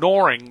them,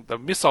 ignoring the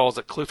missiles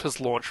that Cliff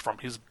has launched from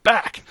his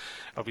back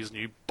of his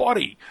new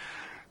body.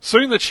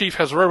 Soon the Chief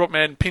has Robot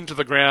Man pinned to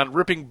the ground,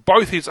 ripping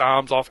both his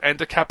arms off and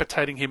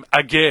decapitating him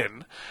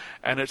again.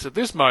 And it's at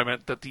this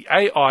moment that the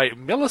AI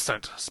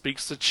Millicent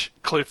speaks to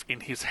Cliff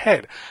in his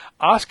head,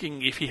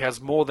 asking if he has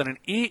more than an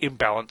ear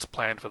imbalance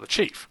planned for the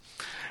Chief.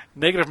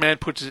 Negative Man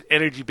puts his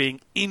energy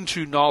being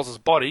into Niles'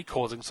 body,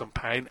 causing some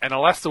pain, and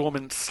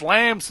Elastigirl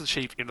slams the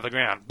Chief into the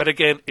ground. But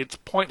again, it's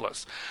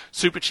pointless.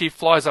 Super Chief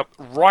flies up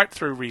right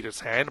through Rita's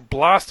hand,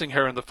 blasting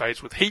her in the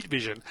face with heat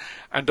vision,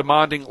 and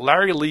demanding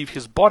Larry leave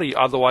his body,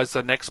 otherwise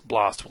the next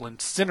blast will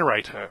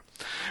incinerate her.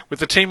 With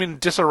the team in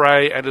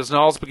disarray, and as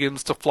Niles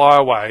begins to fly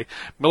away,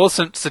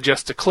 Millicent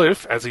suggests to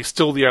Cliff, as he's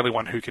still the only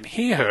one who can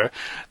hear her,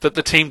 that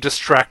the team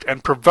distract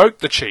and provoke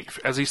the Chief,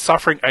 as he's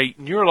suffering a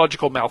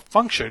neurological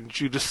malfunction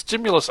due to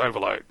stimulus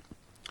overload.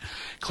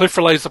 Cliff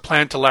relays the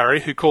plan to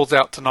Larry, who calls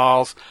out to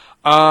Niles,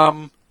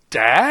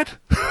 Dad?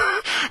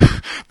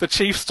 The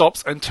Chief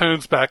stops and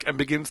turns back and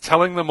begins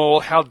telling them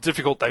all how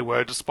difficult they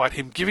were, despite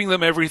him giving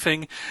them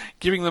everything,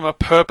 giving them a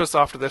purpose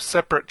after their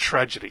separate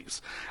tragedies.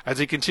 As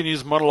he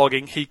continues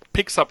monologuing, he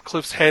picks up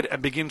Cliff's head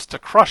and begins to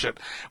crush it,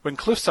 when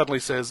Cliff suddenly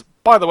says,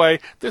 "By the way,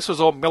 this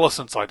was all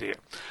Millicent's idea."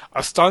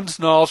 A stunned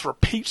Niles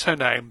repeats her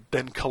name,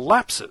 then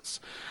collapses.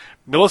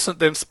 Millicent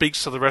then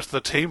speaks to the rest of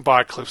the team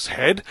via Cliff's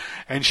head,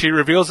 and she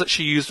reveals that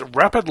she used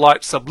rapid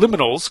light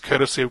subliminals,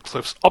 courtesy of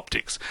Cliff's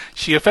optics.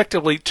 She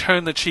effectively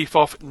turned the Chief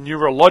off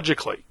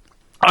neurologically.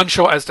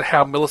 Unsure as to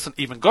how Millicent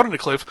even got into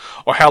Cliff,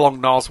 or how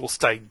long Niles will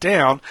stay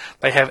down,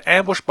 they have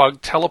Ambush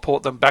Bug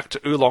teleport them back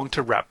to Oolong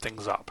to wrap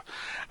things up.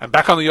 And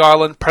back on the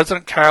island,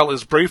 President Kale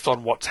is briefed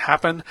on what's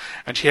happened,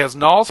 and she has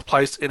Niles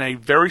placed in a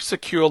very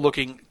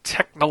secure-looking,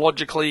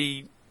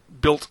 technologically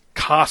built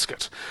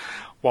casket,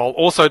 while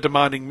also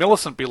demanding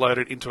Millicent be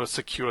loaded into a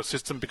secure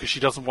system because she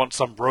doesn't want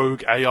some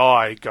rogue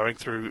AI going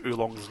through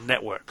Oolong's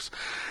networks.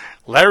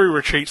 Larry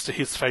retreats to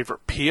his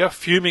favourite pier,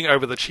 fuming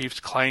over the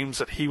Chief's claims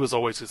that he was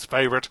always his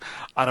favourite,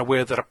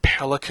 unaware that a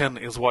pelican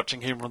is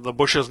watching him from the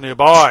bushes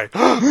nearby.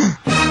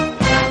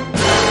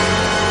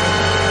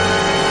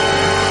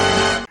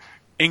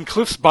 In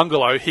Cliff's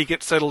bungalow, he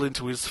gets settled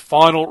into his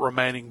final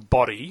remaining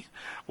body,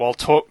 while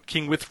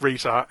talking with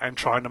Rita and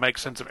trying to make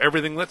sense of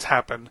everything that's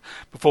happened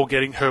before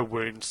getting her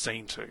wound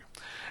seen to.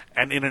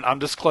 And in an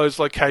undisclosed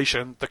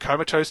location, the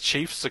comatose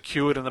Chief,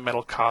 secured in the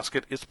metal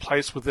casket, is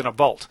placed within a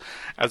vault,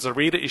 as the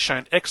reader is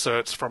shown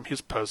excerpts from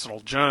his personal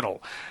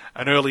journal.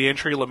 An early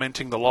entry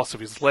lamenting the loss of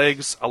his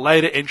legs, a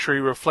later entry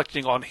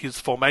reflecting on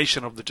his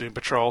formation of the Doom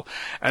Patrol,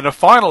 and a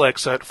final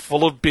excerpt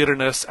full of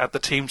bitterness at the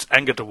team's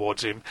anger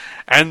towards him,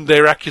 and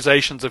their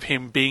accusations of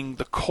him being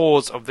the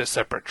cause of their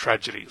separate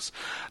tragedies.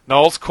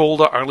 Niles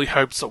Calder only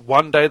hopes that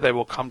one day they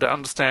will come to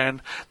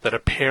understand that a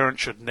parent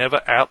should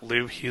never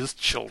outlive his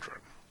children.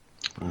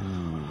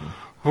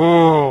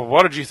 Ooh,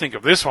 what did you think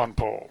of this one,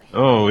 Paul?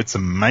 Oh, it's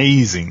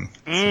amazing.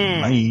 It's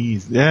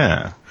amazing.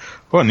 Yeah.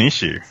 What an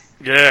issue.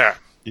 Yeah.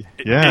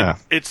 Yeah.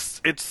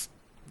 It's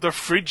the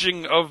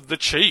fridging of the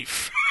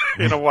Chief,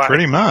 in a way.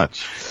 Pretty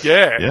much.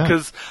 Yeah,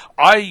 because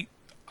I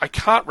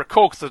can't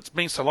recall, because it's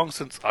been so long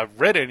since I've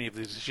read any of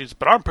these issues,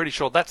 but I'm pretty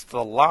sure that's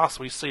the last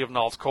we see of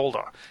Niles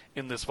Calder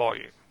in this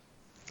volume.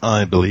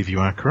 I believe you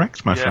are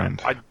correct, my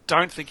friend. I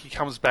don't think he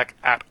comes back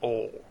at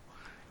all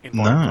in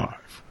volume 5.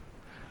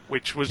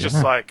 Which was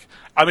just like,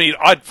 I mean,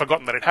 I'd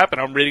forgotten that it happened.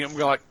 I'm reading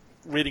it,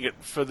 reading it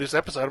for this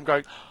episode. I'm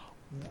going,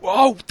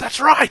 whoa, that's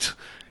right.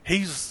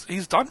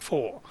 He's done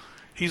for.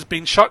 He's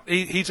been shot.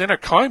 He's in a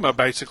coma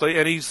basically,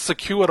 and he's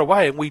secured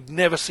away, and we'd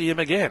never see him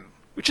again,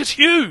 which is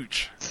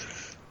huge.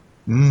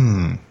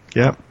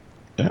 Yep.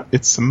 Yeah,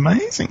 it's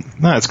amazing.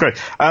 No, it's great.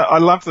 I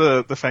love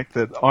the fact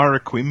that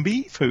Ira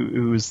Quimby,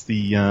 who is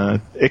the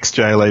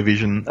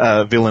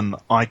ex-JLA villain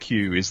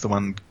IQ, is the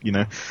one,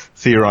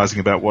 theorising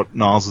about what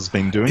Niles has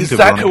been doing. Is to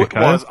that Veronica who it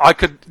Cole. was? I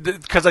could,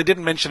 because they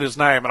didn't mention his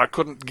name, and I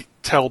couldn't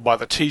tell by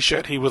the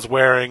T-shirt he was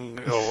wearing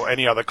or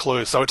any other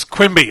clue. So it's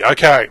Quimby.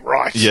 Okay,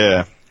 right.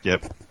 Yeah.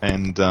 Yep.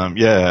 And,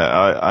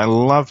 I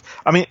love...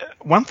 I mean,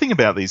 one thing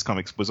about these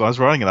comics was I was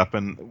writing it up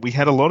and we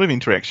had a lot of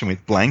interaction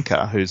with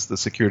Blanca, who's the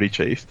security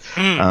chief.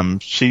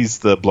 She's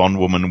the blonde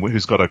woman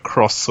who's got a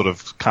cross sort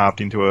of carved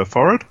into her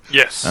forehead.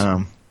 Yes.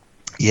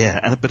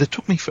 But it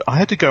took me... I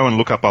had to go and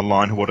look up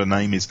online what her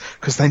name is,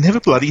 because they never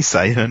bloody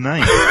say her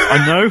name.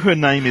 I know her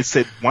name is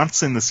said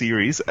once in the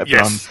series, but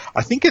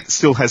I think it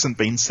still hasn't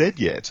been said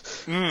yet.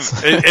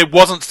 It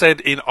wasn't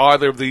said in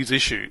either of these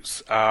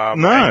issues.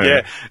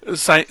 No.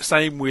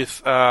 Same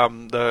with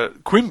the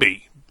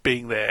Quimby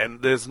being there,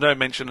 and there's no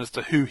mention as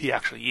to who he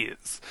actually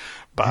is.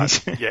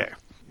 But, yeah.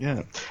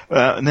 Yeah.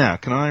 Now,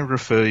 can I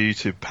refer you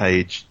to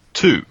page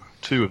 2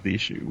 of the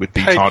issue, with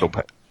the title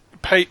page?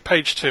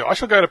 Page 2. I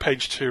shall go to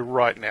page 2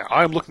 right now.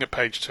 I am looking at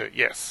page 2,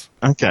 yes.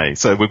 Okay,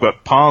 so we've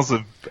got piles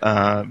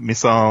of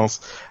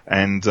missiles,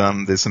 and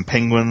there's some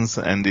penguins,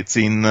 and it's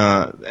in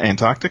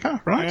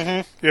Antarctica, right?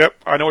 Mm-hmm. Yep,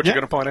 I know what you're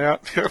going to point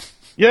out.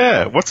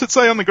 Yeah, what's it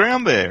say on the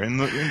ground there,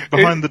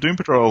 behind the Doom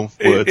Patrol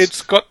words?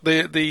 It's got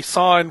the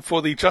sign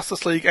for the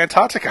Justice League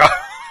Antarctica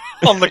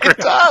on the ground.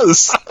 It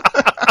does!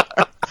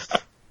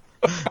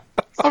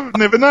 I've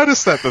never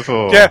noticed that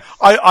before. Yeah,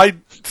 I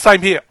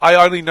same here.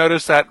 I only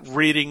noticed that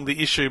reading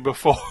the issue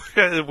before,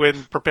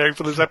 when preparing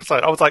for this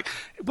episode. I was like,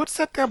 what's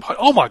that down behind?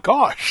 Oh my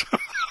gosh.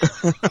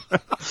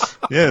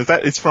 Yeah,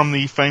 it's from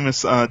the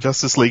famous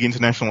Justice League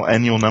International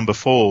Annual Number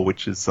 4,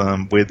 which is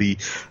where the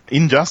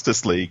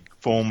Injustice League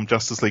form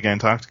Justice League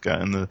Antarctica,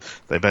 and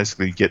they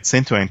basically get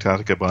sent to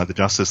Antarctica by the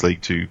Justice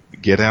League to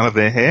get out of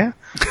their hair,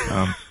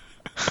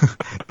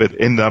 but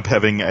end up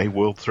having a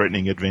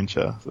world-threatening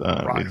adventure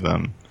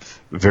with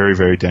very,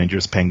 very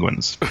dangerous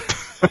penguins.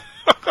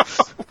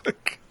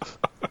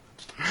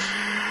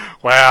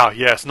 Wow,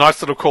 yes. Nice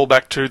little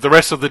callback to the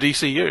rest of the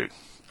DCU.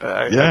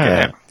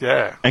 Again.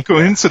 Yeah. And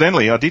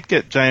coincidentally, I did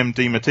get J.M.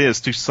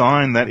 DeMatteis to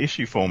sign that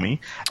issue for me,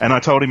 and I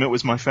told him it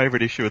was my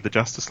favourite issue of the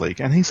Justice League,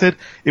 and he said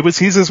it was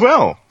his as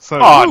well. So,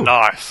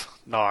 nice.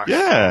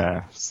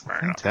 Yeah.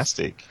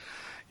 Fantastic. Nice.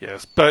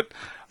 Yes, but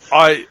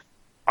I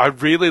I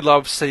really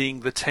love seeing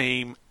the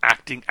team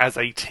acting as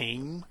a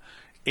team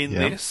in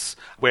this,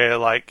 where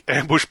like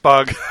Ambush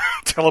Bug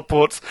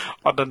teleports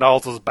onto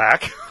Niles'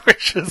 back,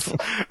 which is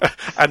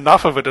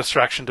enough of a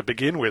distraction to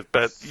begin with.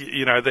 But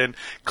then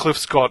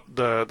Cliff's got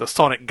the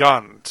sonic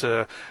gun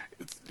to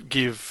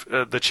give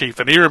the Chief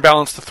an ear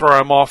imbalance to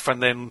throw him off,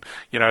 and then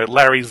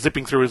Larry's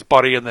zipping through his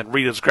body, and then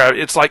Rita's grab.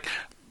 It's like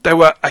they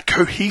were a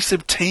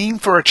cohesive team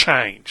for a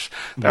change.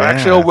 They're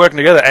actually all working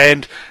together,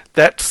 and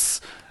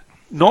that's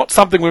not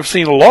something we've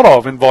seen a lot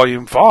of in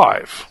Volume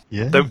 5.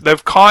 Yeah.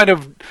 They've kind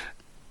of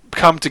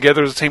come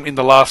together as a team in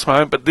the last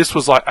moment, but this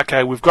was like,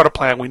 okay, we've got a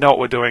plan, we know what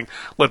we're doing,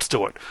 let's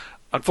do it.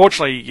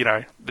 Unfortunately,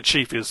 the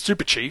Chief is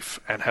Super Chief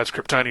and has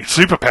Kryptonian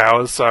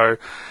superpowers, so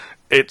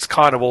it's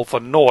kind of all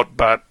for naught,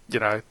 but,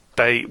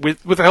 they,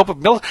 with the help of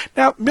Millicent.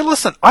 Now,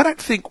 Millicent, I don't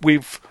think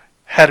we've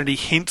had any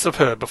hints of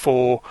her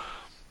before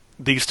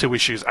these two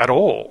issues at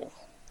all.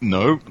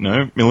 No.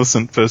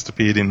 Millicent first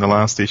appeared in the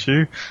last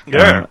issue.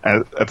 Yeah.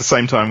 At the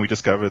same time, we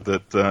discovered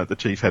that the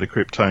Chief had a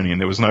Kryptonian.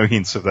 There was no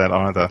hints of that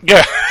either.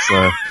 Yeah.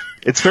 So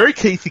it's very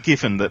Keith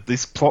Giffen that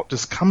this plot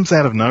just comes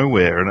out of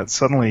nowhere, and it's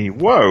suddenly,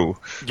 whoa.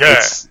 Yeah.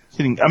 It's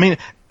hitting. I mean,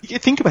 you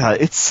think about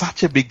it. It's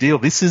such a big deal.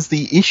 This is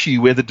the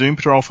issue where the Doom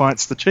Patrol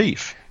fights the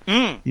Chief.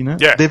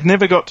 Yeah. They've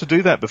never got to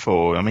do that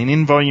before. I mean,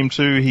 in Volume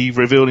 2, he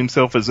revealed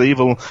himself as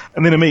evil,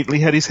 and then immediately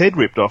had his head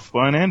ripped off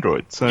by an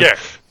android. So yeah.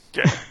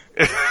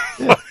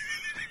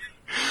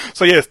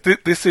 So yes,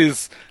 this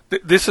is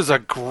a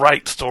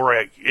great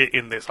story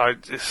in this. You're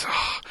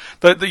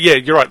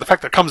right. The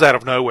fact that it comes out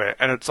of nowhere,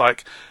 and it's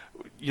like,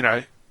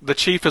 the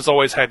Chief has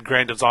always had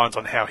grand designs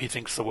on how he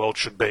thinks the world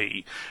should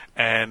be,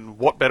 and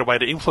what better way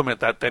to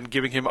implement that than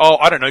giving him,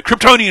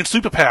 Kryptonian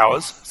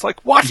superpowers? It's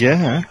like, what?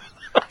 Yeah.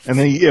 And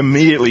then he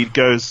immediately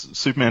goes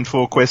Superman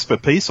 4 Quest for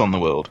Peace on the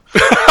world.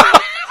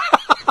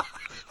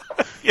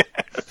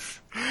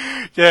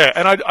 Yeah,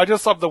 and I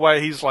just love the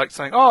way he's like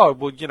saying,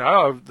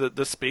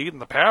 the speed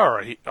and the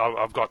power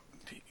I've got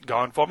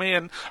going for me,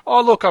 and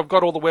look, I've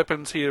got all the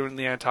weapons here in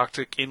the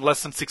Antarctic in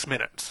less than 6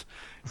 minutes.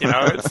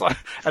 It's like,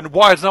 and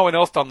why has no one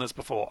else done this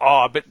before?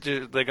 I bet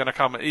they're going to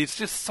come. He's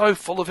just so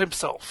full of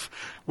himself,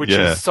 which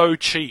is so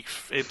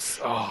Chief.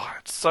 It's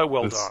so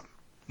well done.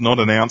 Not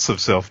an ounce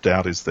of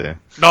self-doubt is there.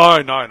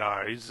 No.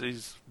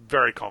 He's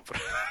very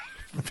confident.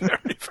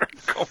 Very, very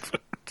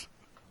confident.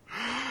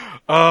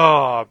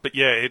 But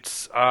yeah,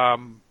 it's I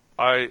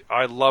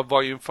love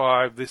Volume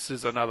 5. This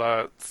is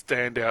another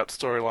standout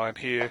storyline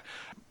here,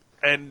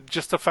 and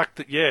just the fact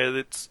that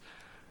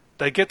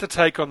they get to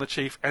take on the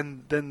Chief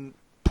and then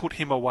put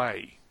him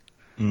away.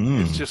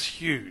 It's just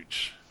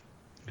huge.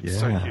 It's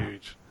so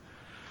huge.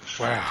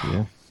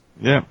 Wow.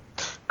 Yeah.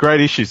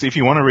 Great issues. If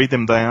you want to read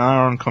them, they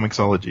are on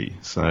Comixology,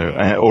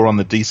 or on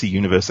the DC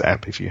Universe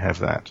app if you have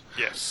that.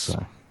 Yes.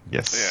 So,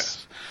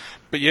 yes.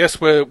 But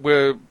yes,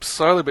 we're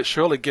slowly but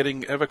surely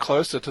getting ever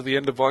closer to the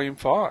end of Volume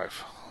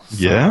 5.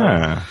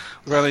 So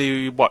we're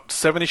only,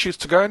 7 issues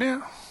to go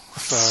now?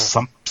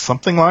 So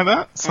something like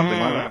that.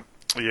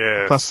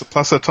 Yeah.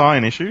 Plus a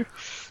tie-in issue.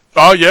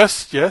 Oh,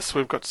 yes.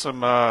 We've got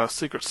some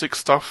Secret Six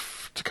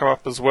stuff to come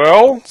up as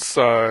well.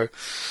 So,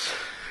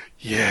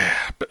 yeah.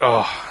 But,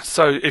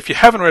 so if you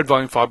haven't read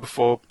Volume 5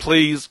 before,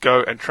 please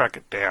go and track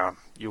it down.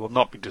 You will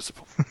not be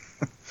disappointed.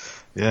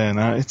 Yeah,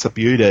 no, it's a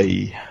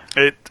beauty.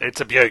 It's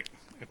a beaut.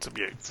 It's a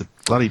beaut. It's a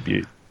bloody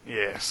beaut.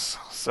 Yes.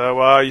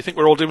 So, you think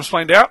we're all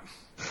Doomsplained out?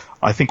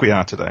 I think we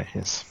are today,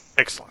 yes.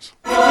 Excellent.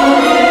 And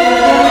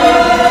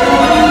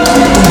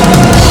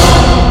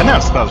now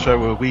it's the part of the show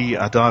where we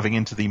are diving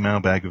into the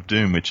Mailbag of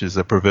Doom, which is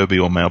a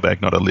proverbial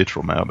mailbag, not a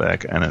literal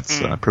mailbag, and it's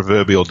a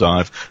proverbial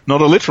dive,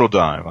 not a literal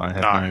dive. I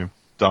have no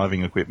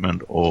diving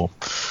equipment or,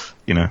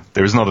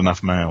 there is not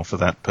enough mail for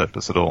that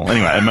purpose at all.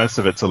 Anyway, and most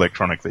of it's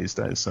electronic these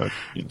days, so...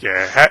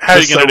 Yeah, how are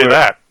you going to do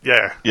that?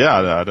 Yeah.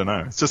 Yeah, I don't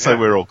know. It's just so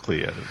we're all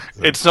clear.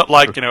 So, it's not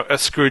like, a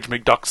Scrooge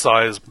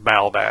McDuck-sized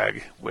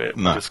mailbag where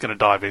we're just going to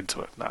dive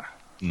into it, no.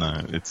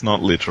 No, it's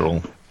not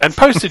literal. And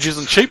postage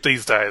isn't cheap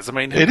these days. I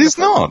mean... It is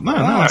not. No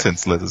one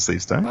sends letters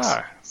these days.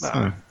 No.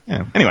 So,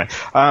 yeah. Anyway,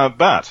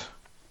 but...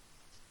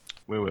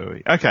 Where were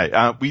we? Okay,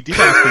 we did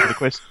ask people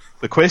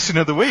the question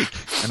of the week,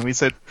 and we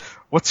said,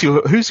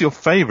 who's your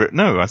favourite?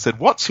 No, I said,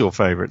 what's your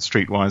favourite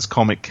Streetwise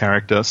comic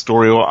character,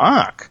 story, or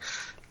arc?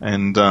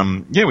 And,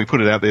 we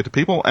put it out there to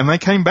people, and they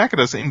came back at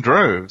us in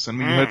droves, and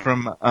we heard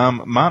from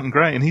Martin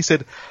Gray, and he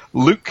said,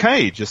 Luke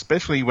Cage,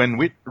 especially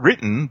when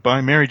written by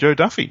Mary Jo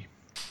Duffy.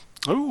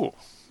 Ooh,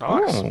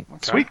 nice. Okay.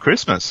 Sweet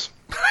Christmas.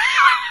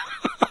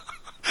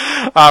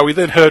 We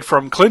then heard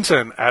from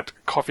Clinton at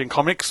Coffee and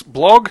Comics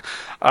blog,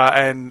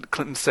 and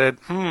Clinton said,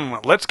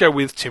 let's go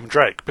with Tim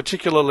Drake.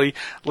 Particularly,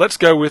 let's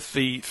go with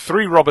the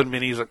 3 Robin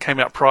minis that came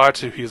out prior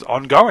to his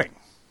ongoing.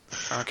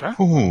 Okay.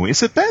 Ooh,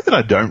 is it bad that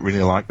I don't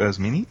really like those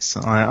minis?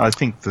 I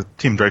think that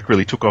Tim Drake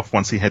really took off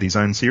once he had his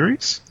own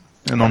series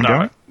and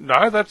ongoing.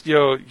 No, that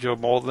you're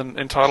more than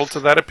entitled to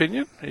that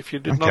opinion if you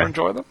did not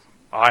enjoy them.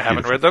 I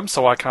haven't read them,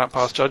 so I can't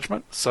pass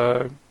judgment.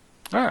 So,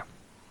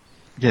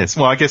 Yes,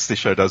 well, I guess this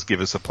show does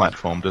give us a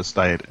platform to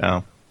stay at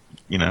our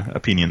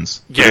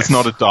opinions. But Yes. it's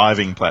not a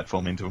diving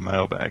platform into a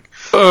mailbag.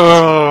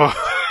 Oh,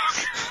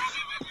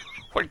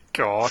 my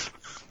God.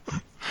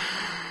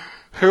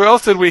 Who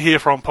else did we hear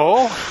from,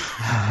 Paul?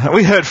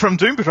 We heard from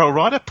Doom Patrol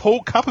writer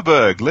Paul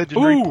Kupperberg,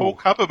 legendary Paul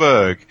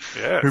Kupperberg,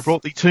 yes. who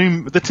brought the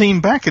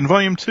team back in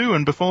Volume 2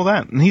 and before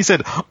that. And he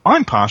said,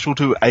 I'm partial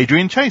to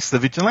Adrian Chase, the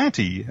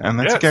Vigilante, and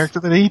that's a character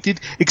that he did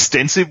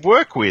extensive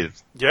work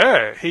with.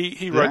 Yeah,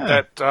 he wrote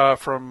that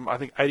from, I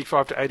think,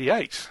 85 to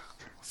 88.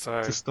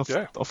 So, Just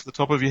off the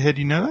top of your head,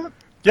 you know that?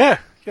 Yeah.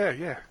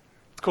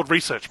 It's called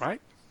research,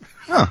 mate.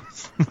 Huh.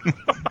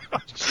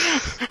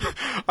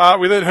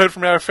 We then heard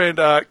from our friend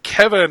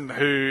Kevin,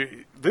 who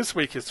this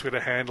week his Twitter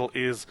handle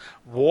is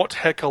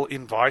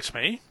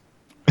WartHeckleInviteMe.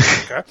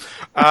 Okay.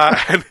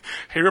 And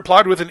he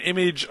replied with an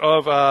image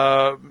of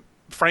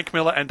Frank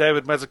Miller and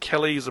David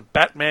Mazzucchelli's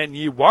Batman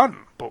Year One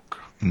book.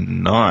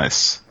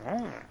 Nice.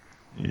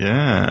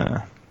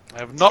 Yeah. I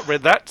have not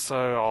read that,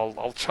 so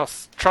I'll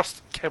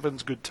trust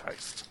Kevin's good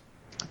taste.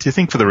 Do you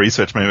think for the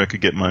research maybe I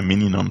could get my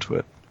minion onto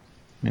it?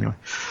 Anyway.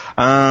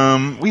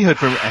 We heard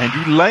from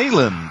Andrew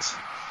Leyland.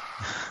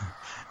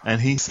 And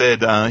he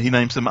said he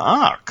named some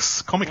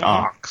arcs, comic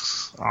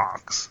arcs.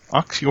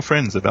 Arcs your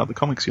friends about the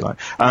comics you like.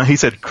 He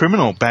said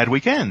Criminal, Bad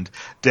Weekend,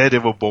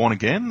 Daredevil Born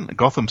Again,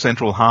 Gotham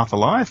Central Half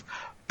Alive,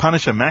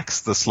 Punisher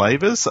Max the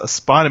Slavers,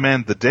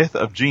 Spider-Man The Death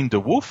of Jean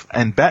DeWolf,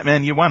 and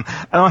Batman Year One.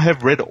 And I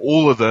have read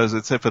all of those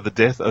except for The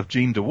Death of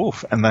Jean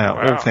DeWolf, and they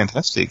are all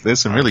fantastic. There's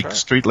some really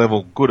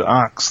street-level good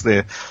arcs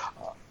there.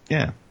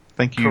 Yeah,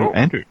 thank you,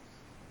 Andrew.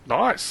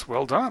 Nice,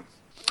 well done.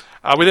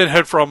 We then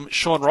heard from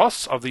Sean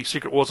Ross of the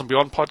Secret Wars and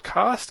Beyond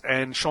podcast,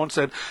 and Sean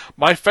said,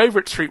 my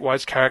favourite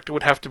Streetwise character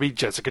would have to be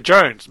Jessica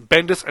Jones.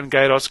 Bendis and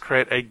Gaydos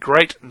create a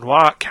great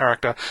noir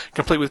character,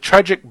 complete with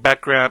tragic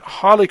background,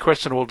 highly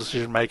questionable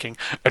decision-making,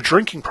 a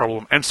drinking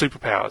problem, and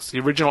superpowers.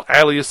 The original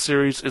Alias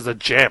series is a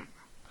gem.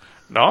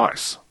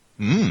 Nice.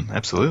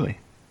 Absolutely.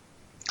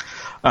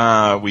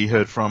 We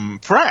heard from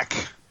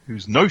Frack,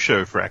 who's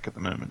no-show Frack at the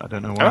moment. I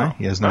don't know why.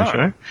 He has no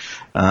show.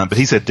 But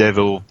he said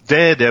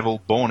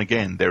Daredevil Born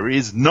Again. There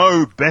is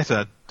no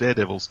better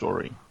Daredevil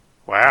story.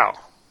 Wow.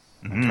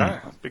 Okay,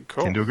 big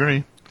call. Tend to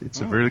agree.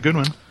 It's a really good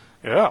one.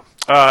 Yeah.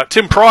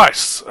 Tim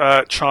Price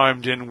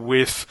chimed in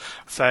with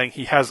saying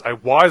he has a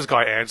wise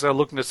guy answer,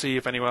 looking to see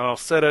if anyone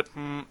else said it.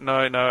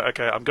 No,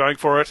 okay, I'm going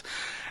for it.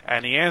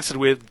 And he answered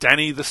with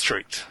Danny the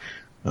Street.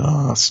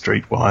 Oh,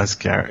 streetwise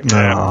character.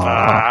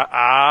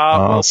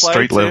 Well played,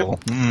 street Tim. level.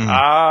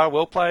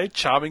 Well played.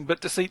 Charming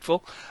but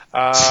deceitful.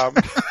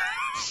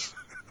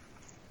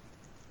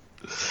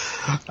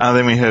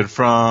 Then we heard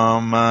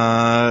from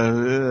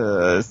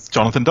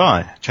Jonathan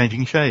Dye,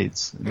 Changing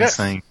Shades. He's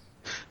saying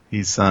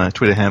his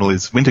Twitter handle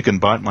is Winter Can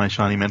Bite My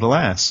Shiny Mental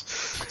Ass.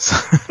 So,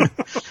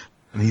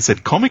 and he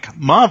said comic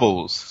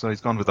marvels. So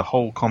he's gone with the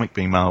whole comic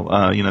being marvel,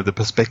 the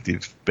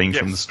perspective being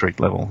from the street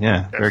level.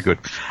 Yeah, very good.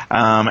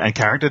 And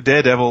character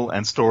Daredevil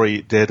and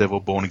story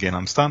Daredevil Born Again.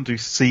 I'm starting to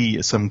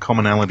see some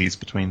commonalities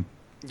between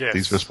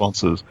these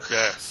responses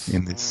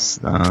in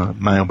this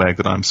mailbag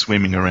that I'm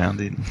swimming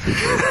around in.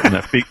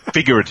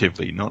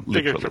 Figuratively, not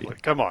literally.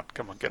 Come on,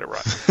 get it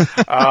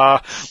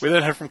right. We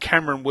then heard from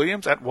Cameron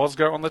Williams at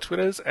Wasgo on the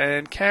Twitters,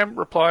 and Cam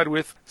replied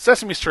with,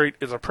 Sesame Street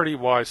is a pretty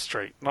wise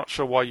street. Not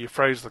sure why you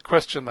phrased the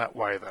question that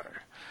way, though.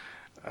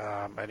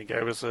 And he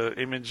gave us an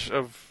image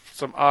of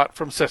some art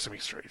from Sesame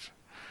Street.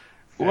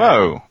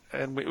 Whoa.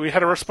 And we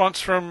had a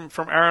response from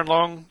Aaron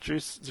Long,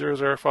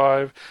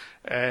 Juice005,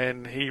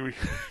 and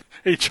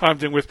he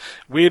chimed in with,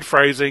 weird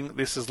phrasing,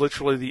 this is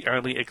literally the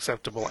only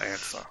acceptable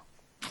answer.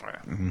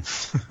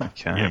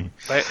 Okay.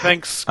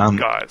 Thanks,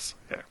 guys.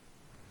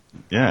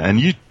 Yeah, and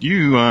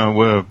you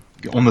were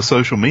on the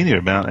social media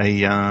about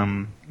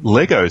a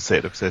Lego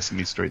set of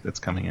Sesame Street that's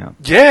coming out.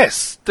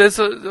 Yes, there's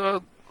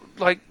the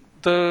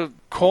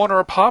corner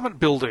apartment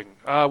building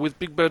with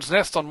Big Bird's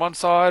Nest on one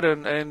side,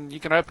 and you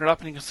can open it up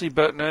and you can see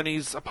Bert and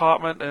Ernie's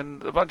apartment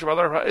and a bunch of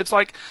other. It's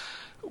like,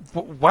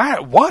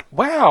 wow, what?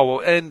 Wow.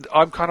 And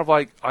I'm kind of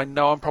like, I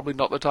know I'm probably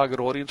not the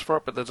target audience for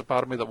it, but there's a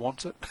part of me that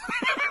wants it.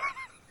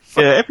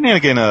 Yeah, every now and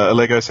again a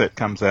Lego set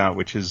comes out,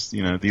 which is,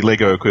 the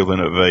Lego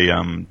equivalent of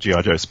a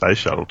G.I. Joe space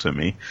shuttle to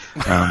me.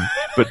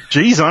 But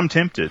geez, I'm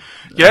tempted.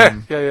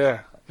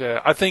 Yeah.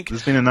 I think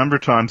there's been a number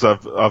of times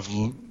I've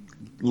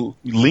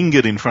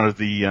lingered in front of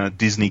the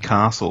Disney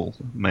castle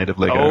made of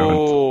Lego.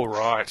 Oh,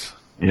 right.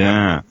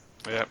 Yeah.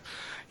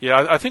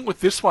 Yeah, I think with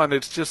this one,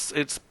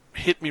 it's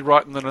hit me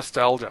right in the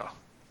nostalgia.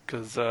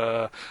 Because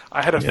I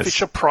had a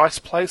Fisher-Price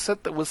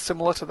playset that was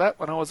similar to that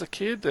when I was a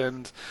kid,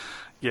 and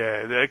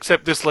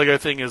except this Lego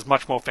thing is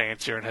much more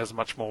fancier and has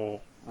much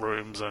more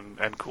rooms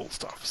and cool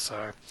stuff.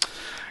 So,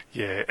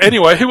 yeah.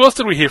 Anyway, who else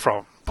did we hear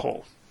from,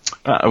 Paul?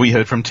 We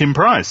heard from Tim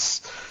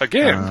Price.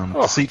 Again?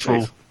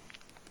 Deceitful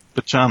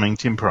but charming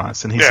Tim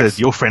Price. And he said,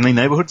 your friendly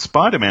neighborhood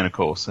Spider-Man, of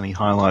course. And he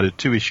highlighted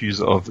 2 issues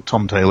of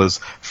Tom Taylor's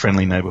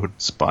Friendly Neighborhood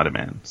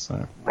Spider-Man.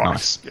 So,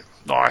 nice. Yeah.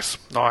 Nice.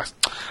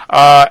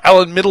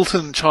 Alan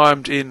Middleton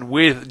chimed in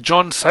with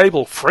John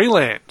Sable,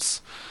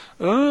 Freelance.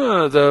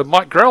 The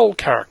Mike Grell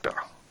character.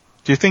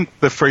 Do you think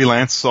the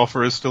freelance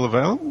offer is still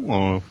available,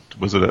 or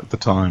was it at the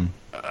time?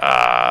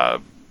 I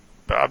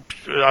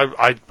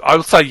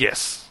would say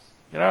yes.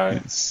 You know.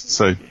 Yes.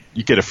 So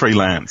you get a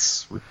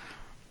freelance with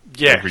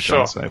every sure.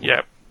 John Sable.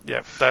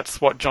 Yeah. That's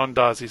what John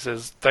does. He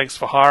says, "Thanks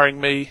for hiring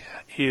me.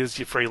 Here's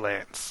your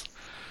freelance."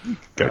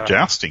 Go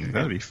jousting.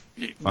 That'd be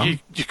fun.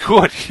 You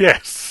could,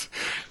 yes.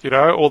 You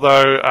know,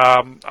 although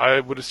I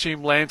would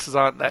assume lances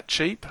aren't that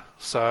cheap,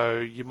 so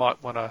you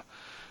might want to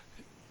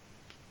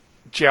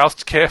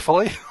joust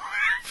carefully.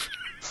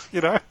 You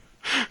know,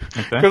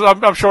 because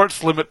I'm sure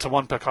it's limit to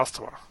one per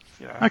customer.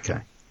 You know? Okay.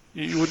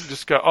 You wouldn't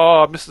just go,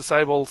 "Oh, Mr.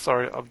 Sable,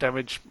 sorry, I've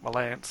damaged my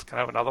lance. Can I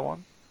have another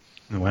one?"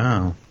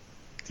 Wow.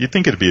 You'd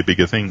think it'd be a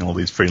bigger thing, all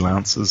these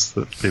freelancers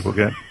that people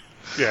get.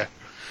 Yeah.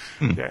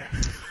 Yeah.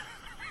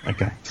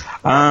 Okay.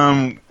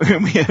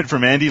 We heard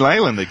from Andy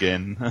Leyland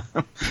again.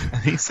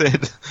 He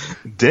said,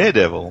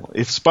 Daredevil,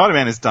 if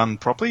Spider-Man is done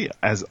properly,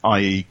 as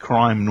i.e.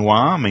 crime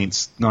noir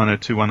meets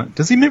 90210,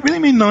 does he really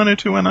mean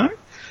 90210?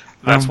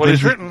 That's what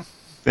he's written.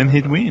 Then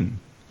he'd win.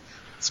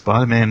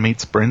 Spider-Man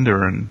meets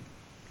Brenda and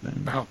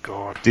oh,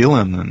 God.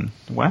 Dylan and...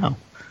 Wow.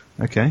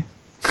 Okay.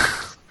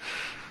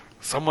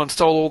 Someone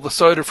stole all the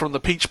soda from the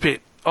Peach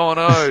Pit. Oh,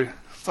 no.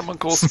 Someone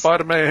called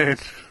Spider-Man.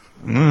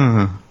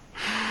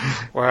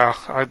 Wow,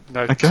 I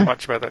know too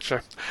much about that show.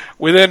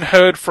 We then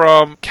heard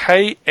from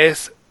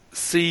KSCGSF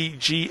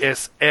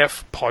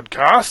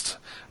podcast. I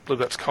believe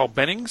that's Carl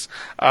Bennings.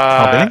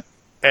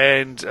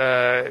 And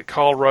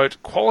Carl wrote,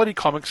 quality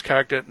comics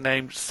character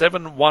named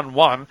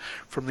 711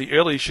 from the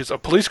early issues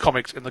of Police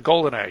Comics in the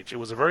Golden Age. It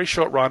was a very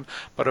short run,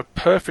 but a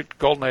perfect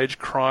Golden Age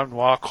crime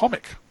noir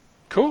comic.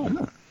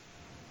 Cool.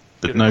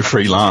 But no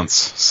freelance.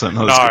 So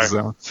not as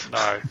good as that.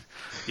 No.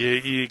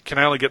 You can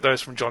only get those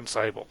from John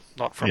Sable,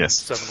 not from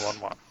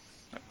 711.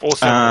 Or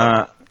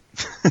 711.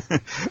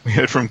 We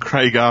heard from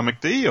Craig R.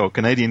 McD, or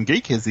Canadian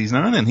Geek as he's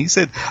known, and he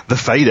said The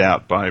Fade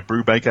Out by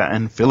Brubaker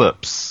and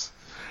Phillips.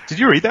 Did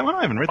you read that one?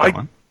 I haven't read that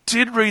one. I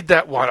did read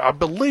that one. I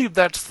believe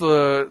that's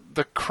the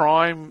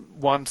crime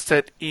one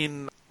set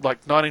in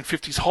like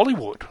 1950s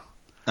Hollywood.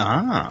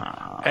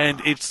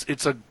 And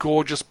it's a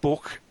gorgeous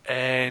book,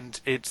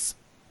 and it's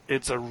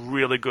a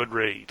really good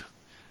read.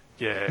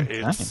 Yeah,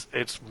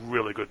 it's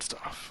really good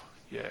stuff.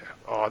 Yeah.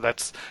 Oh,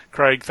 that's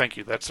Craig. Thank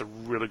you. That's a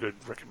really good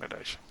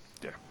recommendation.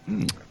 Yeah.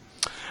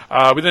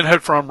 We then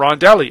heard from Ryan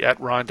Daly at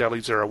Ryan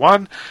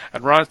Daly01,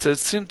 and Ryan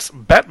says, since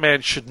Batman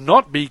should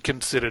not be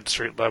considered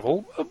street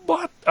level,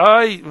 but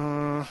okay.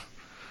 For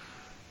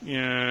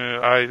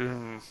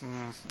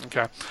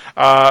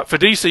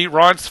DC,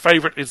 Ryan's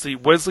favourite is the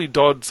Wesley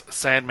Dodds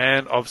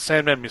Sandman of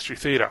Sandman Mystery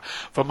Theatre.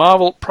 For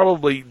Marvel,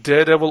 probably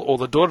Daredevil or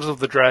the Daughters of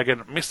the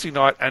Dragon, Misty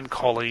Knight, and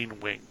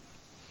Colleen Wing.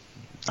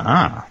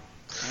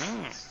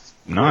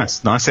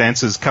 Nice. Nice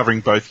answers covering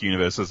both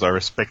universes. I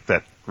respect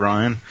that,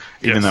 Ryan,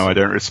 even though I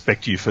don't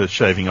respect you for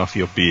shaving off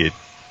your beard.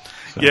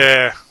 So.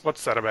 Yeah,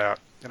 what's that about?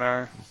 You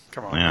know,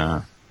 come on.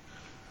 Yeah.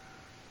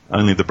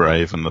 Only the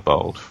brave and the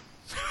bold.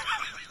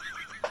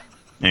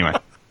 Anyway.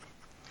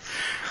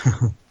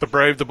 The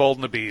brave, the bold,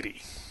 and the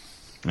beardy.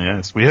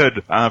 Yes, we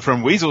heard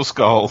from Weasel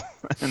Skull.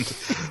 and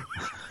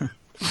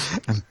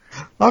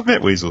I've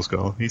met Weasel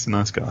Skull. He's a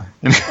nice guy.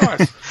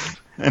 Nice.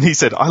 And he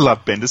said, I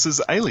love Bendis'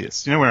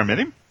 Alias. Do you know where I met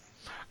him?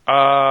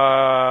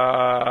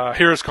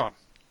 Heroes Con.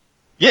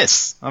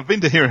 Yes, I've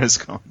been to Heroes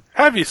Con.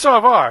 Have you? So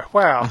have I.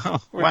 Wow.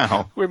 Oh,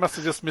 wow. We must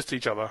have just missed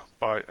each other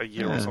by a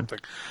year or something.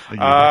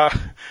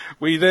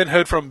 We then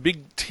heard from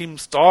Big Tim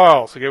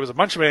Styles, who gave us a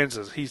bunch of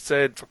answers. He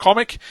said, for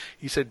comic,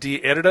 he said Dear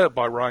Editor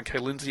by Ryan K.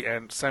 Lindsay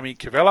and Sammy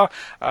Cavella.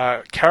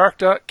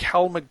 Character,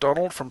 Cal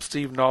McDonald from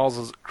Steve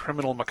Niles'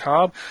 Criminal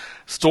Macabre.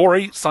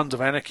 Story, Sons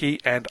of Anarchy.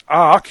 And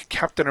Arc,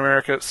 Captain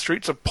America,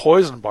 Streets of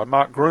Poison by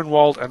Mark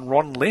Grunwald and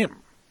Ron Lim.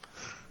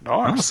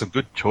 Nice. Oh, some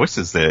good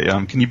choices there.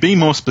 Can you be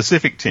more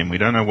specific, Tim? We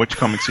don't know which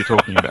comics you're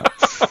talking about.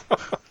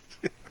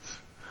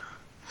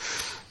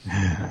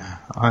 Yeah,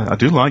 I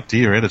do like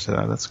Dear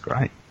Editor. That's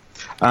great.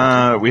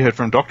 We heard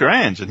from Dr.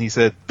 Ange, and he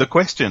said, the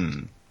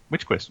question.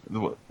 Which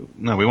question?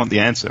 No, we want the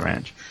answer,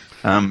 Ange.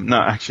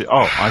 No, actually,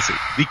 I see.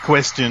 The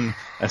question,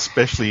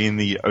 especially in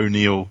the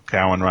O'Neill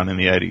Cowan run in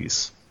the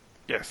 80s.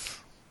 Yes.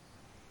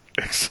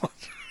 Excellent.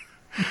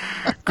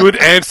 Good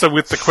answer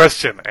with the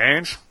question,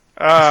 Ange.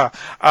 We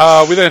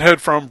then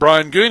heard from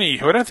Brian Gooney,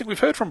 who I don't think we've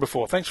heard from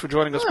before. Thanks for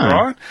joining us,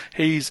 Brian.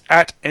 He's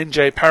at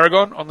NJ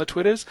Paragon on the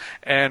Twitters,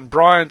 and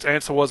Brian's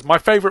answer was, my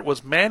favourite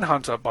was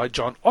Manhunter by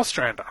John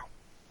Ostrander.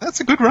 That's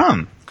a good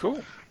run.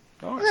 Cool.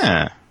 Nice.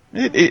 Yeah.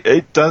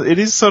 It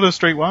is sort of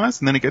streetwise,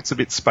 and then it gets a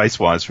bit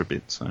space-wise for a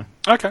bit. So.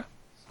 Okay,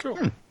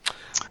 cool.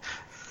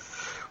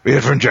 We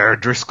heard from Jared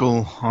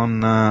Driscoll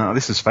on,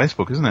 this is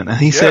Facebook, isn't it? And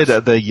he said,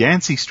 the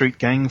Yancey Street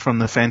Gang from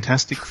the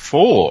Fantastic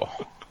Four.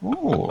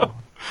 Oh.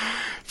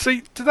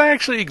 See, do they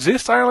actually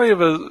exist? I only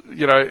ever,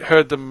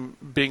 heard them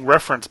being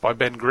referenced by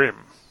Ben Grimm.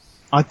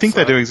 I think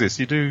they do exist.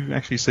 You do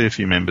actually see a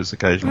few members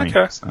occasionally.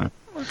 Okay. So.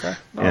 Okay.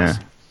 Nice.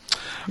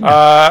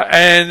 Yeah.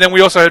 And then we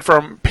also heard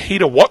from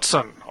Peter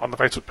Watson on the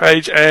Facebook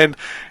page, and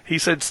he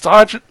said,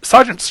 Sergeant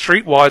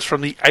Streetwise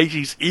from the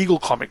 80s Eagle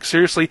comic.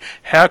 Seriously,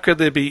 how could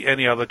there be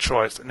any other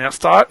choice? Now,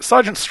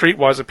 Sergeant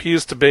Streetwise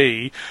appears to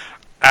be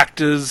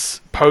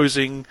actors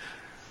posing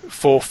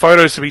for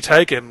photos to be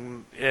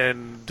taken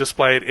and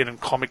displayed in a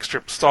comic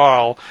strip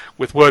style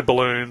with word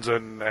balloons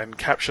and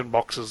caption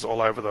boxes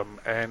all over them.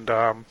 And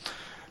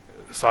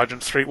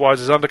Sergeant Streetwise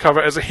is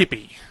undercover as a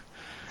hippie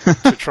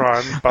to try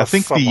and bust I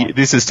think someone.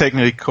 this is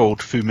technically called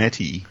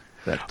fumetti.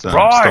 That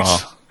Right.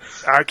 style.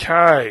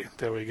 Okay.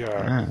 There we go.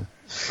 Yeah.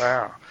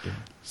 Wow.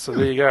 So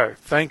there you go.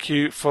 Thank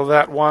you for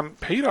that one,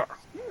 Peter.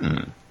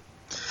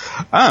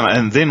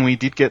 And then we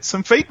did get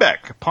some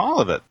feedback, a pile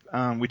of it,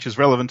 which is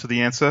relevant to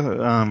the answer.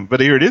 But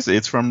here it is.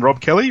 It's from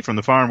Rob Kelly from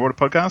the Fire and Water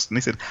podcast. And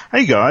he said,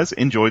 "Hey guys,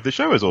 enjoyed the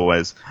show as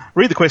always.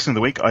 Read the question of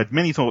the week. I had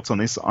many thoughts on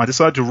this. I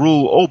decided to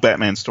rule all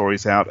Batman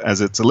stories out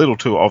as it's a little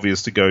too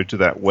obvious to go to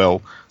that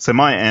well. So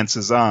my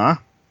answers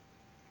are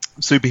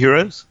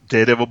superheroes,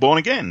 Daredevil Born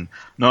Again.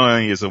 Not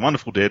only is it a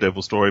wonderful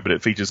Daredevil story, but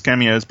it features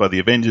cameos by the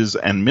Avengers,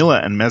 and Miller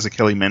and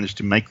Mazzucchelli managed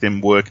to make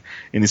them work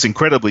in this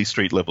incredibly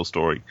street-level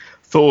story.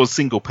 Thor's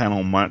single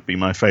panel might be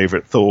my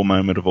favourite Thor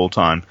moment of all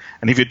time.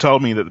 And if you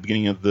told me at the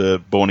beginning of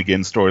the Born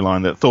Again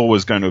storyline that Thor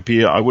was going to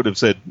appear, I would have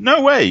said,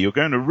 no way, you're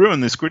going to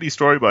ruin this gritty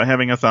story by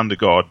having a Thunder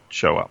God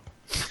show up."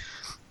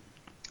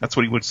 That's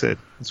what he would have said.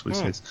 That's what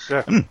he says.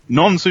 Yeah.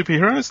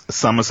 Non-superheroes,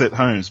 Somerset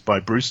Homes by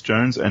Bruce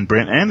Jones and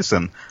Brent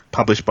Anderson,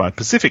 published by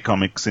Pacific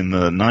Comics in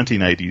the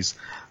 1980s.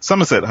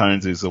 Somerset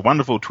Homes is a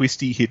wonderful,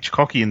 twisty,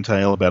 Hitchcockian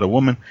tale about a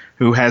woman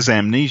who has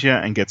amnesia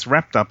and gets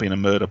wrapped up in a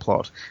murder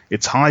plot.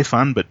 It's high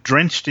fun, but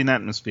drenched in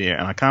atmosphere,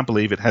 and I can't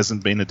believe it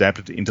hasn't been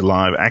adapted into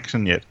live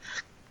action yet.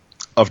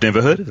 I've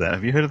never heard of that.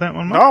 Have you heard of that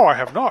one, Mike? No, I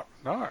have not.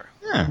 No.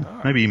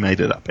 Yeah, maybe he made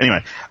it up.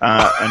 Anyway,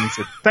 and he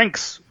said,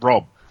 "Thanks,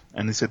 Rob."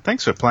 And he said,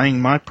 "Thanks for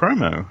playing my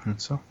promo."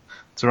 And so,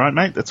 it's all right,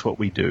 mate. That's what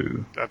we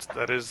do.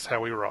 That is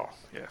how we roll.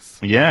 Yes.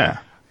 Yeah.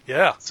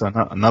 Yeah. So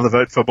another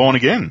vote for Born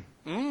Again.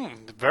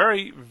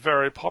 Very,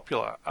 very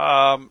popular.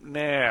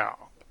 Now,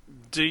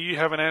 do you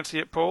have an answer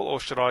yet, Paul, or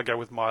should I go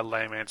with my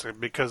lame answer?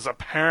 Because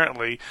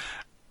apparently,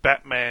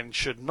 Batman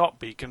should not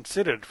be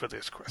considered for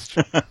this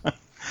question.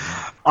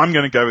 I'm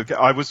going to go with...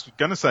 I was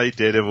going to say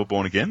Daredevil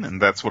Born Again,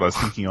 and that's what I was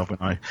thinking of when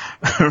I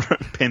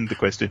penned the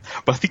question.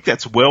 But I think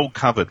that's well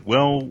covered.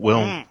 Well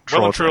and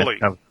truly.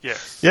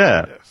 Yes.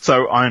 Yeah. Yes.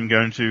 So I'm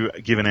going to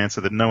give an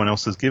answer that no one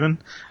else has given,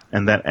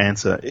 and that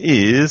answer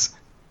is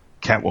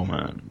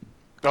Catwoman.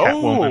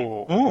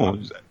 Catwoman. Oh.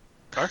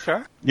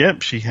 Okay.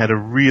 Yep, she had a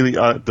really...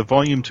 the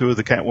Volume 2 of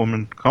the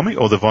Catwoman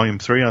comic, or the Volume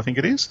 3, I think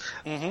it is,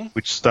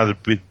 which started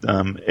with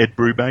Ed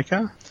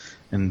Brubaker,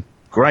 and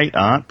great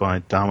art by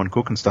Darwin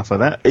Cook and stuff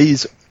like that,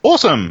 is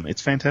awesome.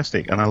 It's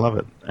fantastic, and I love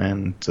it.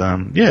 And,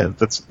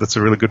 that's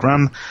a really good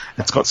run.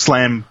 It's got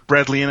Slam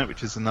Bradley in it,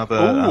 which is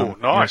another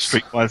nice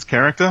Streetwise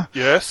character.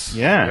 Yes.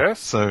 Yeah. Yes.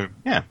 So,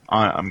 yeah,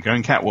 I'm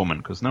going Catwoman,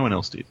 because no one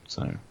else did,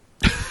 so...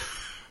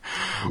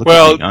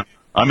 Well...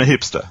 I'm a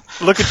hipster.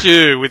 Look at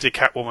you with your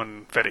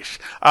Catwoman fetish.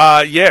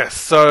 Yes,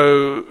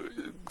 so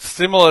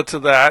similar to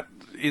that,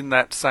 in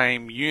that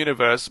same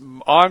universe,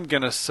 I'm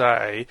going to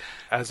say,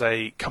 as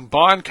a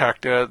combined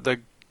character,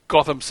 the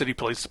Gotham City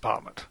Police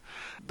Department.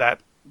 The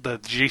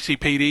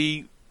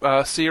GCPD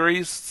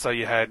series, so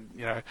you had,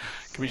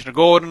 Commissioner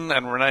Gordon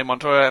and Renee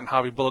Montoya and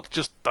Harvey Bullock,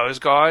 just those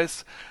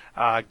guys,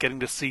 getting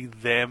to see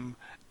them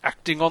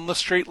acting on the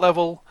street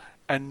level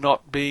and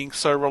not being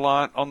so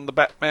reliant on the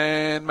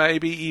Batman,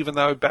 maybe, even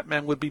though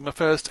Batman would be my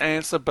first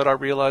answer, but I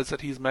realise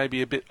that he's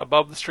maybe a bit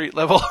above the street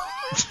level.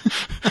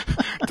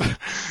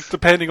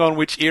 Depending on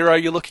which era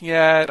you're looking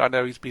at. I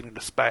know he's been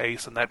into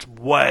space, and that's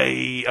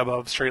way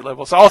above street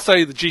level. So I'll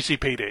say the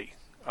GCPD.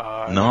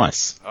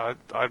 Nice. I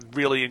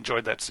really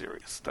enjoyed that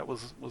series. That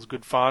was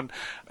good fun.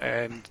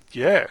 And,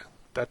 yeah,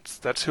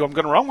 that's who I'm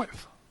going to run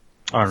with.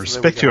 I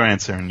respect your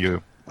answer,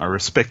 and I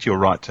respect your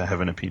right to have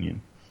an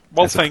opinion.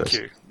 Well, thank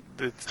you.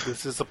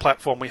 This is the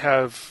platform we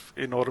have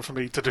in order for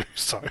me to do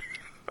so,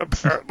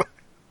 apparently.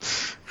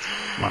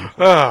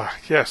 Wonderful.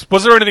 Yes.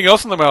 Was there anything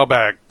else in the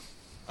mailbag?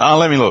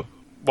 Let me look.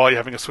 While you're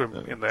having a swim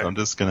in there. I'm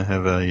just going to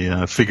have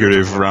a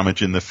figurative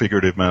rummage in the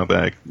figurative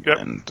mailbag. Yep.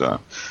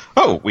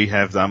 And, we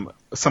have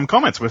some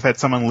comments. We've had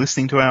someone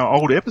listening to our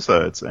old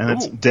episodes, and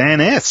it's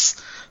Dan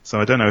S. So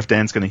I don't know if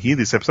Dan's going to hear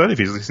this episode, if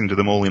he's listening to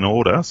them all in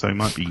order. So he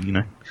might be,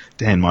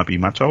 Dan might be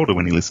much older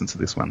when he listens to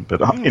this one.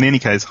 But in any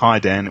case, hi,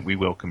 Dan. We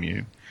welcome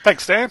you.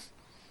 Thanks, Dan.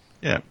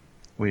 Yeah.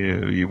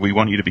 We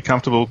want you to be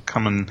comfortable.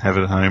 Come and have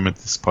it at home at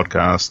this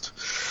podcast.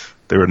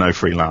 There are no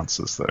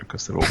freelancers, though,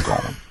 because they're all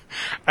gone.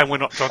 And we're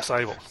not John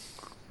Sable.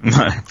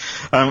 No.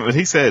 But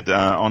he said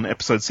on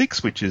episode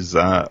 6, which is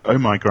Oh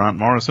My Grant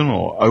Morrison,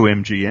 or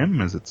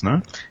OMGM as it's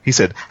known, he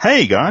said,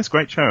 "Hey guys,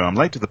 great show. I'm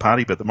late to the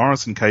party, but the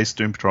Morrison case,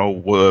 Doom Patrol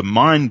were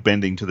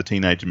mind-bending to the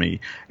teenage me.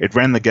 It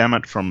ran the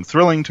gamut from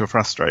thrilling to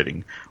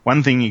frustrating.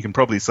 One thing you can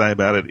probably say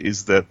about it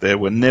is that there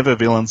were never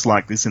villains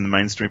like this in the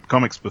mainstream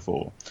comics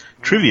before.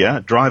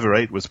 Trivia, Driver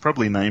 8 was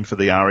probably named for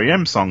the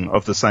R.E.M. song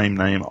of the same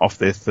name off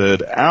their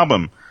third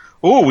album.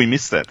 Oh, we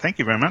missed that. Thank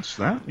you very much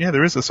for that. Yeah,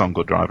 there is a song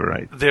called Driver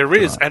 8. There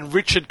is, and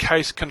Richard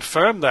Case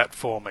confirmed that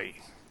for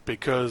me,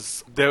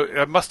 because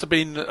it must have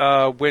been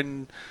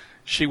when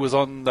she was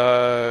on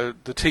the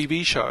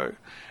TV show,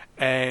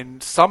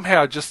 and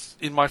somehow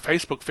just in my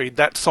Facebook feed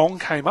that song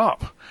came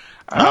up.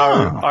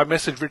 I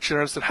messaged Richard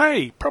and said,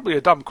 hey, probably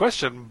a dumb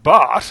question,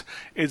 but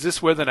is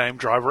this where the name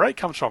Driver 8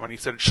 comes from? And he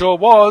said, it sure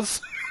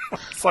was.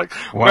 It's like,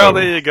 well,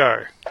 there you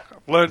go.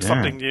 I've learned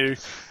something new,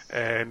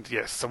 and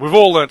yes, so we've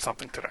all learned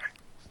something today.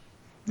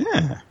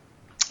 Yeah.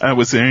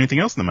 Was there anything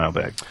else in the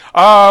mailbag?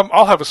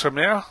 I'll have a swim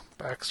now.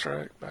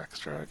 Backstroke.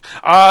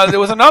 There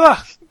was another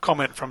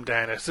comment from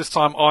Danis, this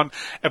time on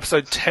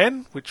episode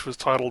 10, which was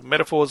titled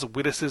Metaphors,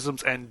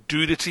 Witticisms and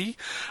Dudity.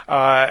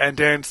 And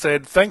Dan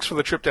said, thanks for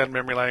the trip down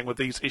memory lane with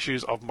these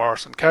issues of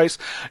Morrison Case.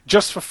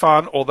 Just for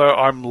fun, although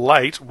I'm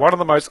late, one of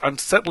the most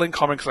unsettling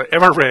comics I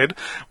ever read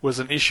was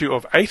an issue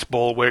of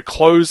 8-Ball where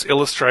Close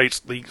illustrates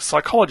the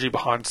psychology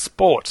behind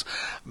sports.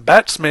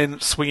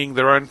 Batsmen swinging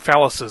their own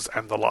phalluses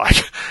and the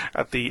like.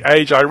 At the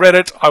age I read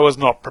it, I was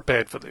not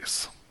prepared for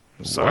this.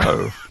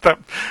 So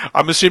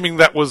I'm assuming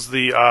that was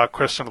the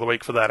question of the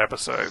week for that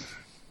episode.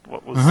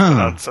 What was an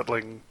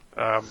unsettling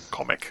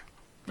comic?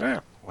 Yeah.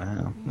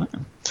 Wow.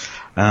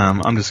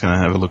 I'm just going to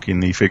have a look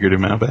in the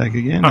figurative mailbag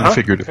again. A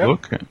figurative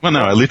look. Well,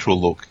 no, a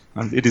literal look.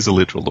 It is a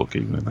literal look,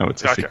 even though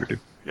it's a figurative.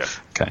 Yeah.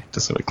 Okay,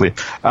 just so we're clear.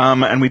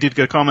 And we did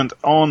go comment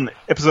on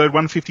episode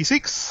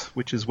 156,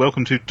 which is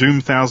Welcome to Doom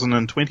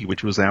 1020,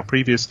 which was our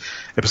previous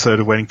episode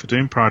of Waiting for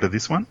Doom prior to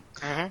this one.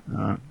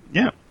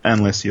 Yeah,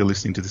 unless you're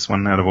listening to this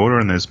one out of order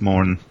and there's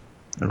more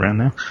around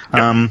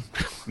now.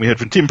 We heard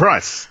from Tim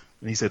Price.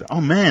 And he said, oh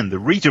man, the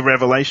Rita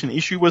Revelation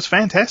issue was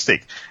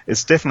fantastic.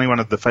 It's definitely one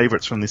of the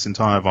favourites from this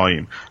entire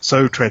volume.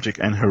 So tragic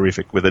and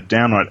horrific, with a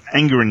downright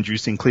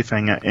anger-inducing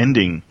cliffhanger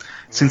ending.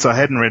 Since I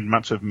hadn't read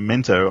much of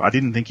Mento, I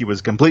didn't think he was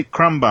a complete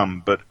crumb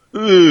bum, but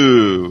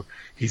ooh,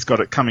 he's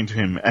got it coming to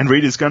him, and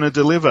Rita's going to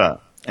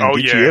deliver. And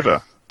did she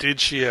ever? Did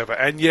she ever?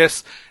 And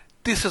yes,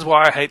 this is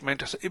why I hate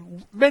Mento.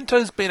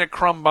 Mento's been a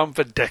crumb bum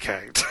for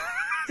decades.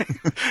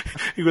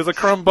 He was a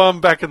crumb bum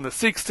back in the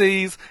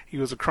 60s. He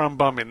was a crumb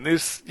bum in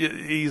this.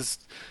 He's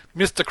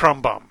Mr.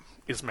 Crumb Bum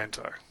is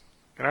Mento.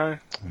 You know,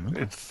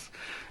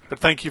 But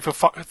thank you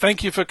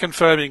for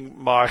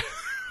confirming my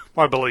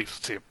beliefs,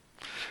 Tim.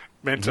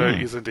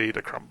 Mento is indeed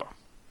a crumb bum.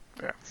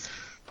 Yeah.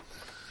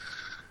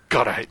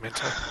 God, I hate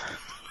Mento.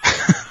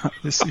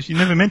 You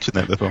never mentioned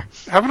that before,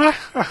 haven't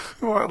I?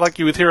 Well, like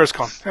you with Heroes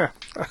Con. Yeah.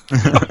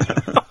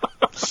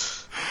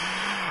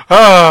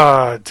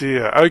 Ah,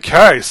 dear.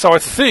 Okay, so I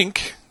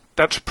think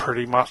that's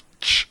pretty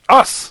much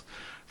us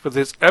for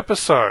this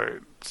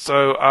episode.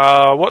 So,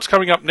 what's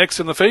coming up next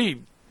in the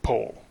feed,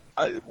 Paul?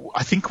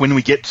 I think when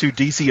we get to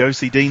DC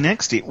OCD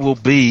next, it will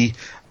be,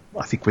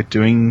 I think we're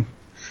doing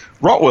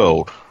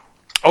Rotworld.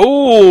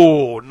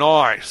 Oh,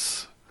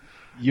 nice.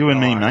 You and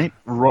me, mate,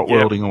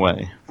 Rotworlding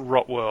away.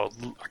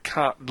 Rotworld.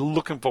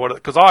 Looking forward to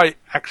it, because I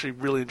actually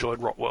really enjoyed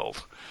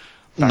Rotworld.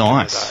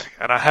 Nice.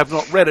 And I have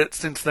not read it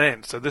since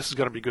then, so this is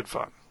going to be good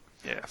fun.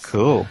 Yes.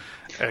 Cool.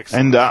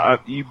 Excellent. And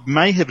you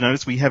may have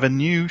noticed we have a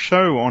new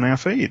show on our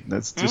feed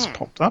that's just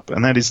popped up,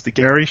 and that is the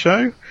Gary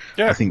Show.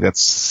 Yeah. I think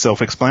that's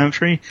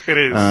self-explanatory. It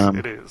is.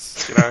 It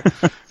is. You know,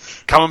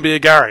 come and be a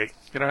Gary.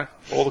 You know,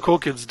 all the cool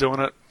kids doing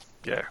it.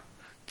 Yeah.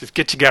 Just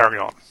get your Gary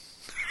on.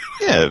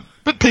 Yeah,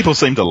 but people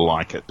seem to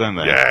like it, don't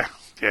they?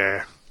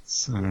 Yeah.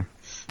 So,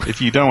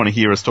 if you don't want to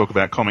hear us talk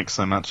about comics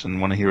so much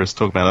and want to hear us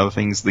talk about other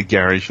things, the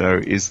Gary Show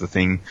is the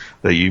thing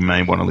that you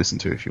may want to listen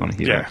to if you want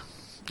to hear that.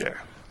 Yeah.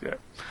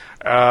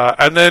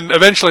 And then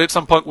eventually at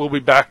some point we'll be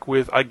back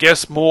with, I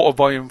guess, more of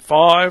Volume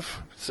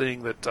 5,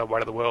 seeing that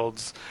Weight of the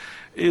Worlds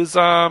is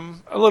a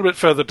little bit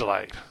further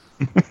delayed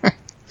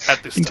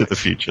at this Into stage. the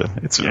future.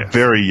 It's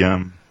very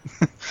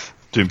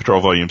Doom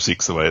Patrol Volume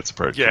 6 the way it's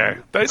approaching. Yeah,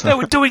 they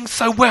were doing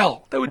so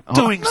well. They were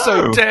doing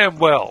so damn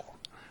well.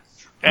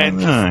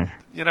 And,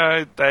 you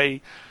know,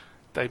 they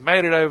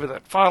made it over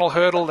that final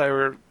hurdle.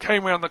 They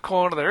came around the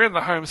corner, they were in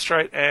the home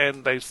straight,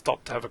 and they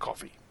stopped to have a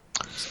coffee.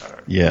 So,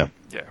 Yeah.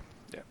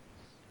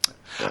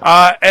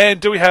 And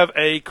do we have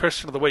a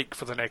question of the week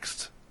for the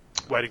next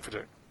Waiting for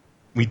Doom?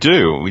 We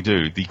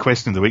do. The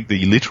question of the week,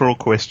 the literal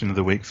question of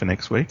the week for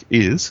next week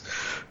is,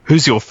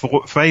 who's your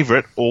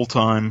favourite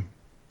all-time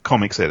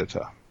comics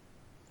editor?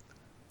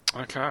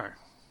 Okay.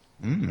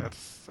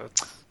 That's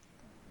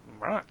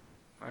right.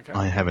 Okay.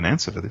 I have an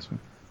answer for this one.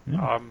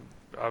 Yeah.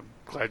 I'm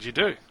glad you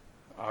do.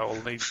 I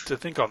will need to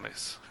think on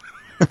this.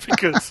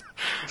 Because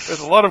there's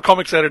a lot of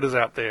comics editors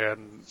out there,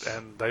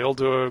 and they all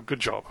do a good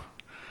job.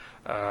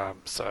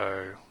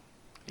 So,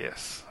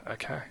 yes,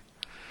 okay.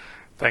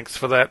 Thanks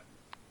for that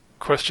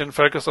question.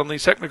 Focus on the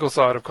technical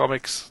side of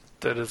comics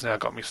that has now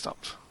got me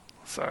stumped.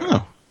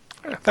 So,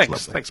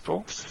 thanks,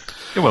 Paul.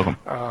 You're welcome.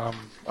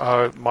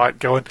 I might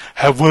go and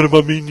have one of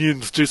my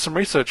minions do some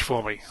research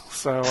for me.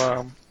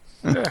 So,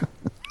 yeah.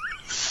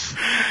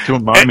 Do you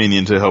want my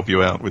minion to help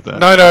you out with that?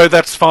 No,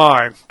 that's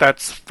fine.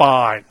 That's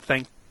fine.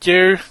 Thank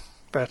you.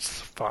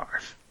 That's fine.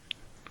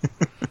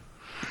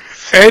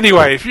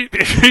 Anyway, if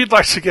you'd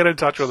like to get in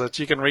touch with us,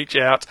 you can reach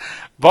out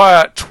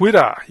via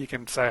Twitter. You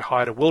can say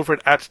hi to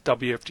Wilfred at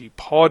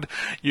WFDpod.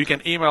 You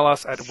can email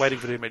us at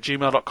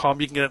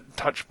waitingfordoom@gmail.com. You can get in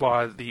touch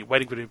via the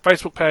Waiting for Doom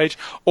Facebook page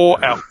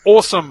or our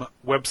awesome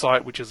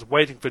website, which is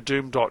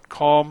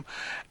waitingfordoom.com.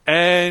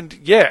 And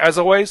yeah, as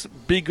always,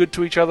 be good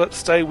to each other,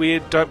 stay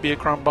weird, don't be a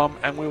crumb bum,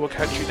 and we will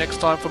catch you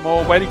next time for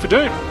more Waiting for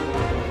Doom.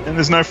 And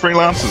there's no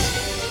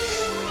freelancers.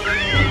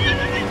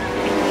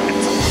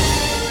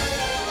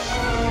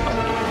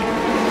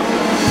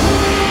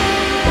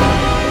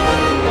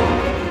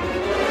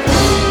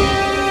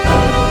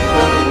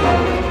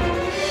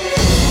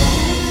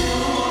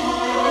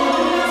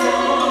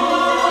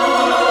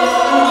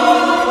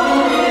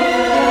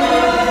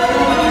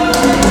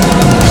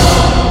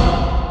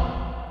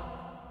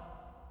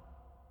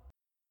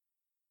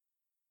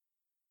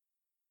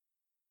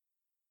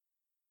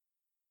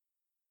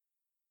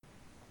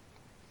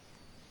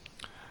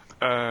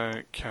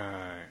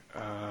 Okay.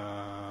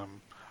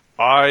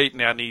 I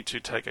now need to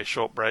take a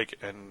short break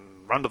and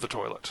run to the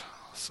toilet.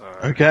 So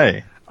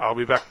Okay. I'll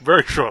be back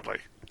very shortly.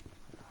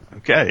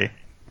 Okay.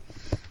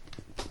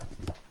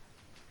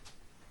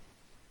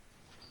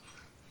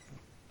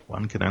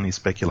 One can only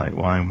speculate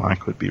why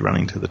Mike would be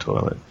running to the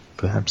toilet.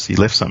 Perhaps he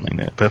left something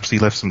there. Perhaps he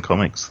left some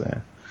comics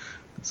there.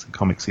 Some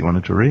comics he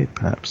wanted to read,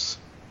 perhaps.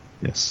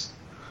 Yes.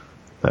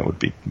 That would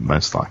be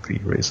most likely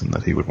the reason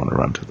that he would want to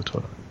run to the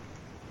toilet.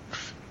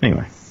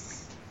 Anyway.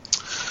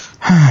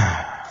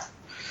 I'd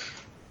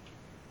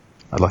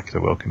like to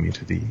welcome you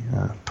to the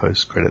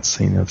post-credits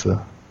scene of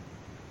the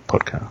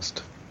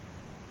podcast.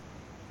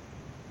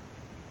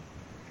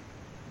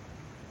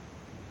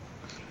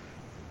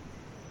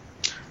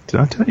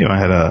 Did I tell you I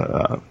had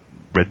a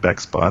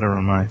redback spider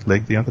on my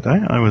leg the other day?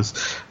 I was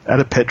at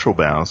a petrol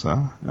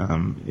bowser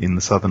in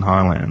the Southern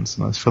Highlands,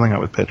 and I was filling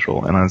up with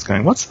petrol, and I was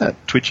going, what's that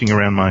twitching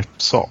around my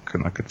sock?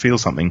 And I could feel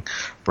something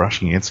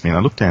brushing against me, and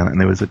I looked down, and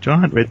there was a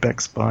giant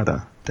redback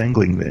spider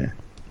dangling there.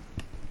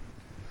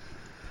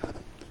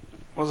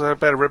 What was that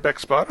about a redback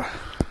spider?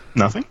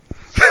 Nothing.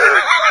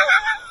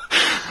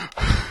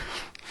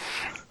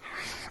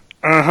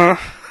 Uh-huh.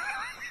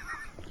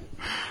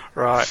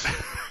 Right.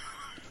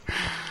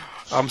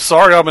 I'm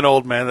sorry I'm an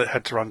old man that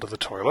had to run to the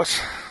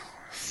toilet.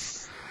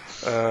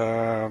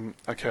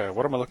 Okay,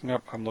 what am I looking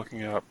up? I'm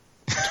looking up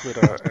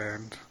Twitter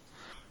and...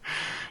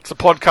 It's a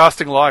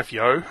podcasting life,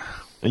 yo.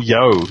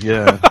 Yo,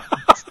 yeah.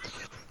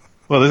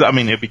 Well, I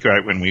mean, it'd be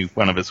great when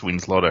one of us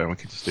wins Lotto and we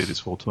could just do this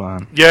full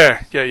time.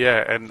 Yeah,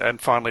 and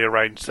finally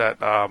arrange that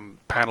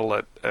panel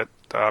at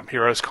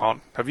Heroes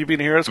Con. Have you been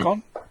to Heroes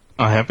Con?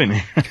 I have been to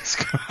Heroes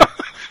Con.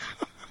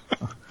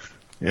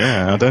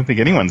 Yeah, I don't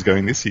think anyone's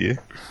going this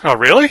year. Oh,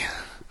 really?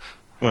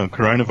 Well,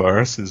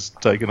 coronavirus has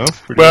taken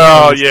off.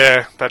 Well,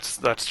 yeah, that's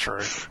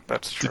true.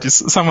 That's true.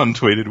 Someone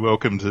tweeted,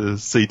 "Welcome to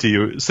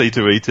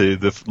C2E2,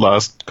 the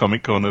last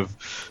Comic Con of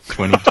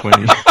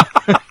 2020."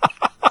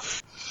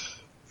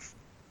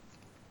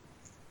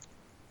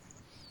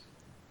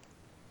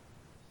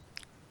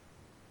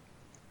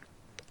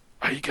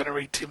 Are you going to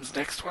read Tim's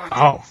next one?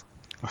 Oh,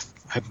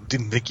 I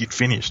didn't think you'd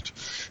finished.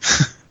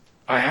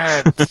 I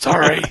had.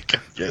 Sorry.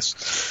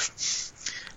 Yes.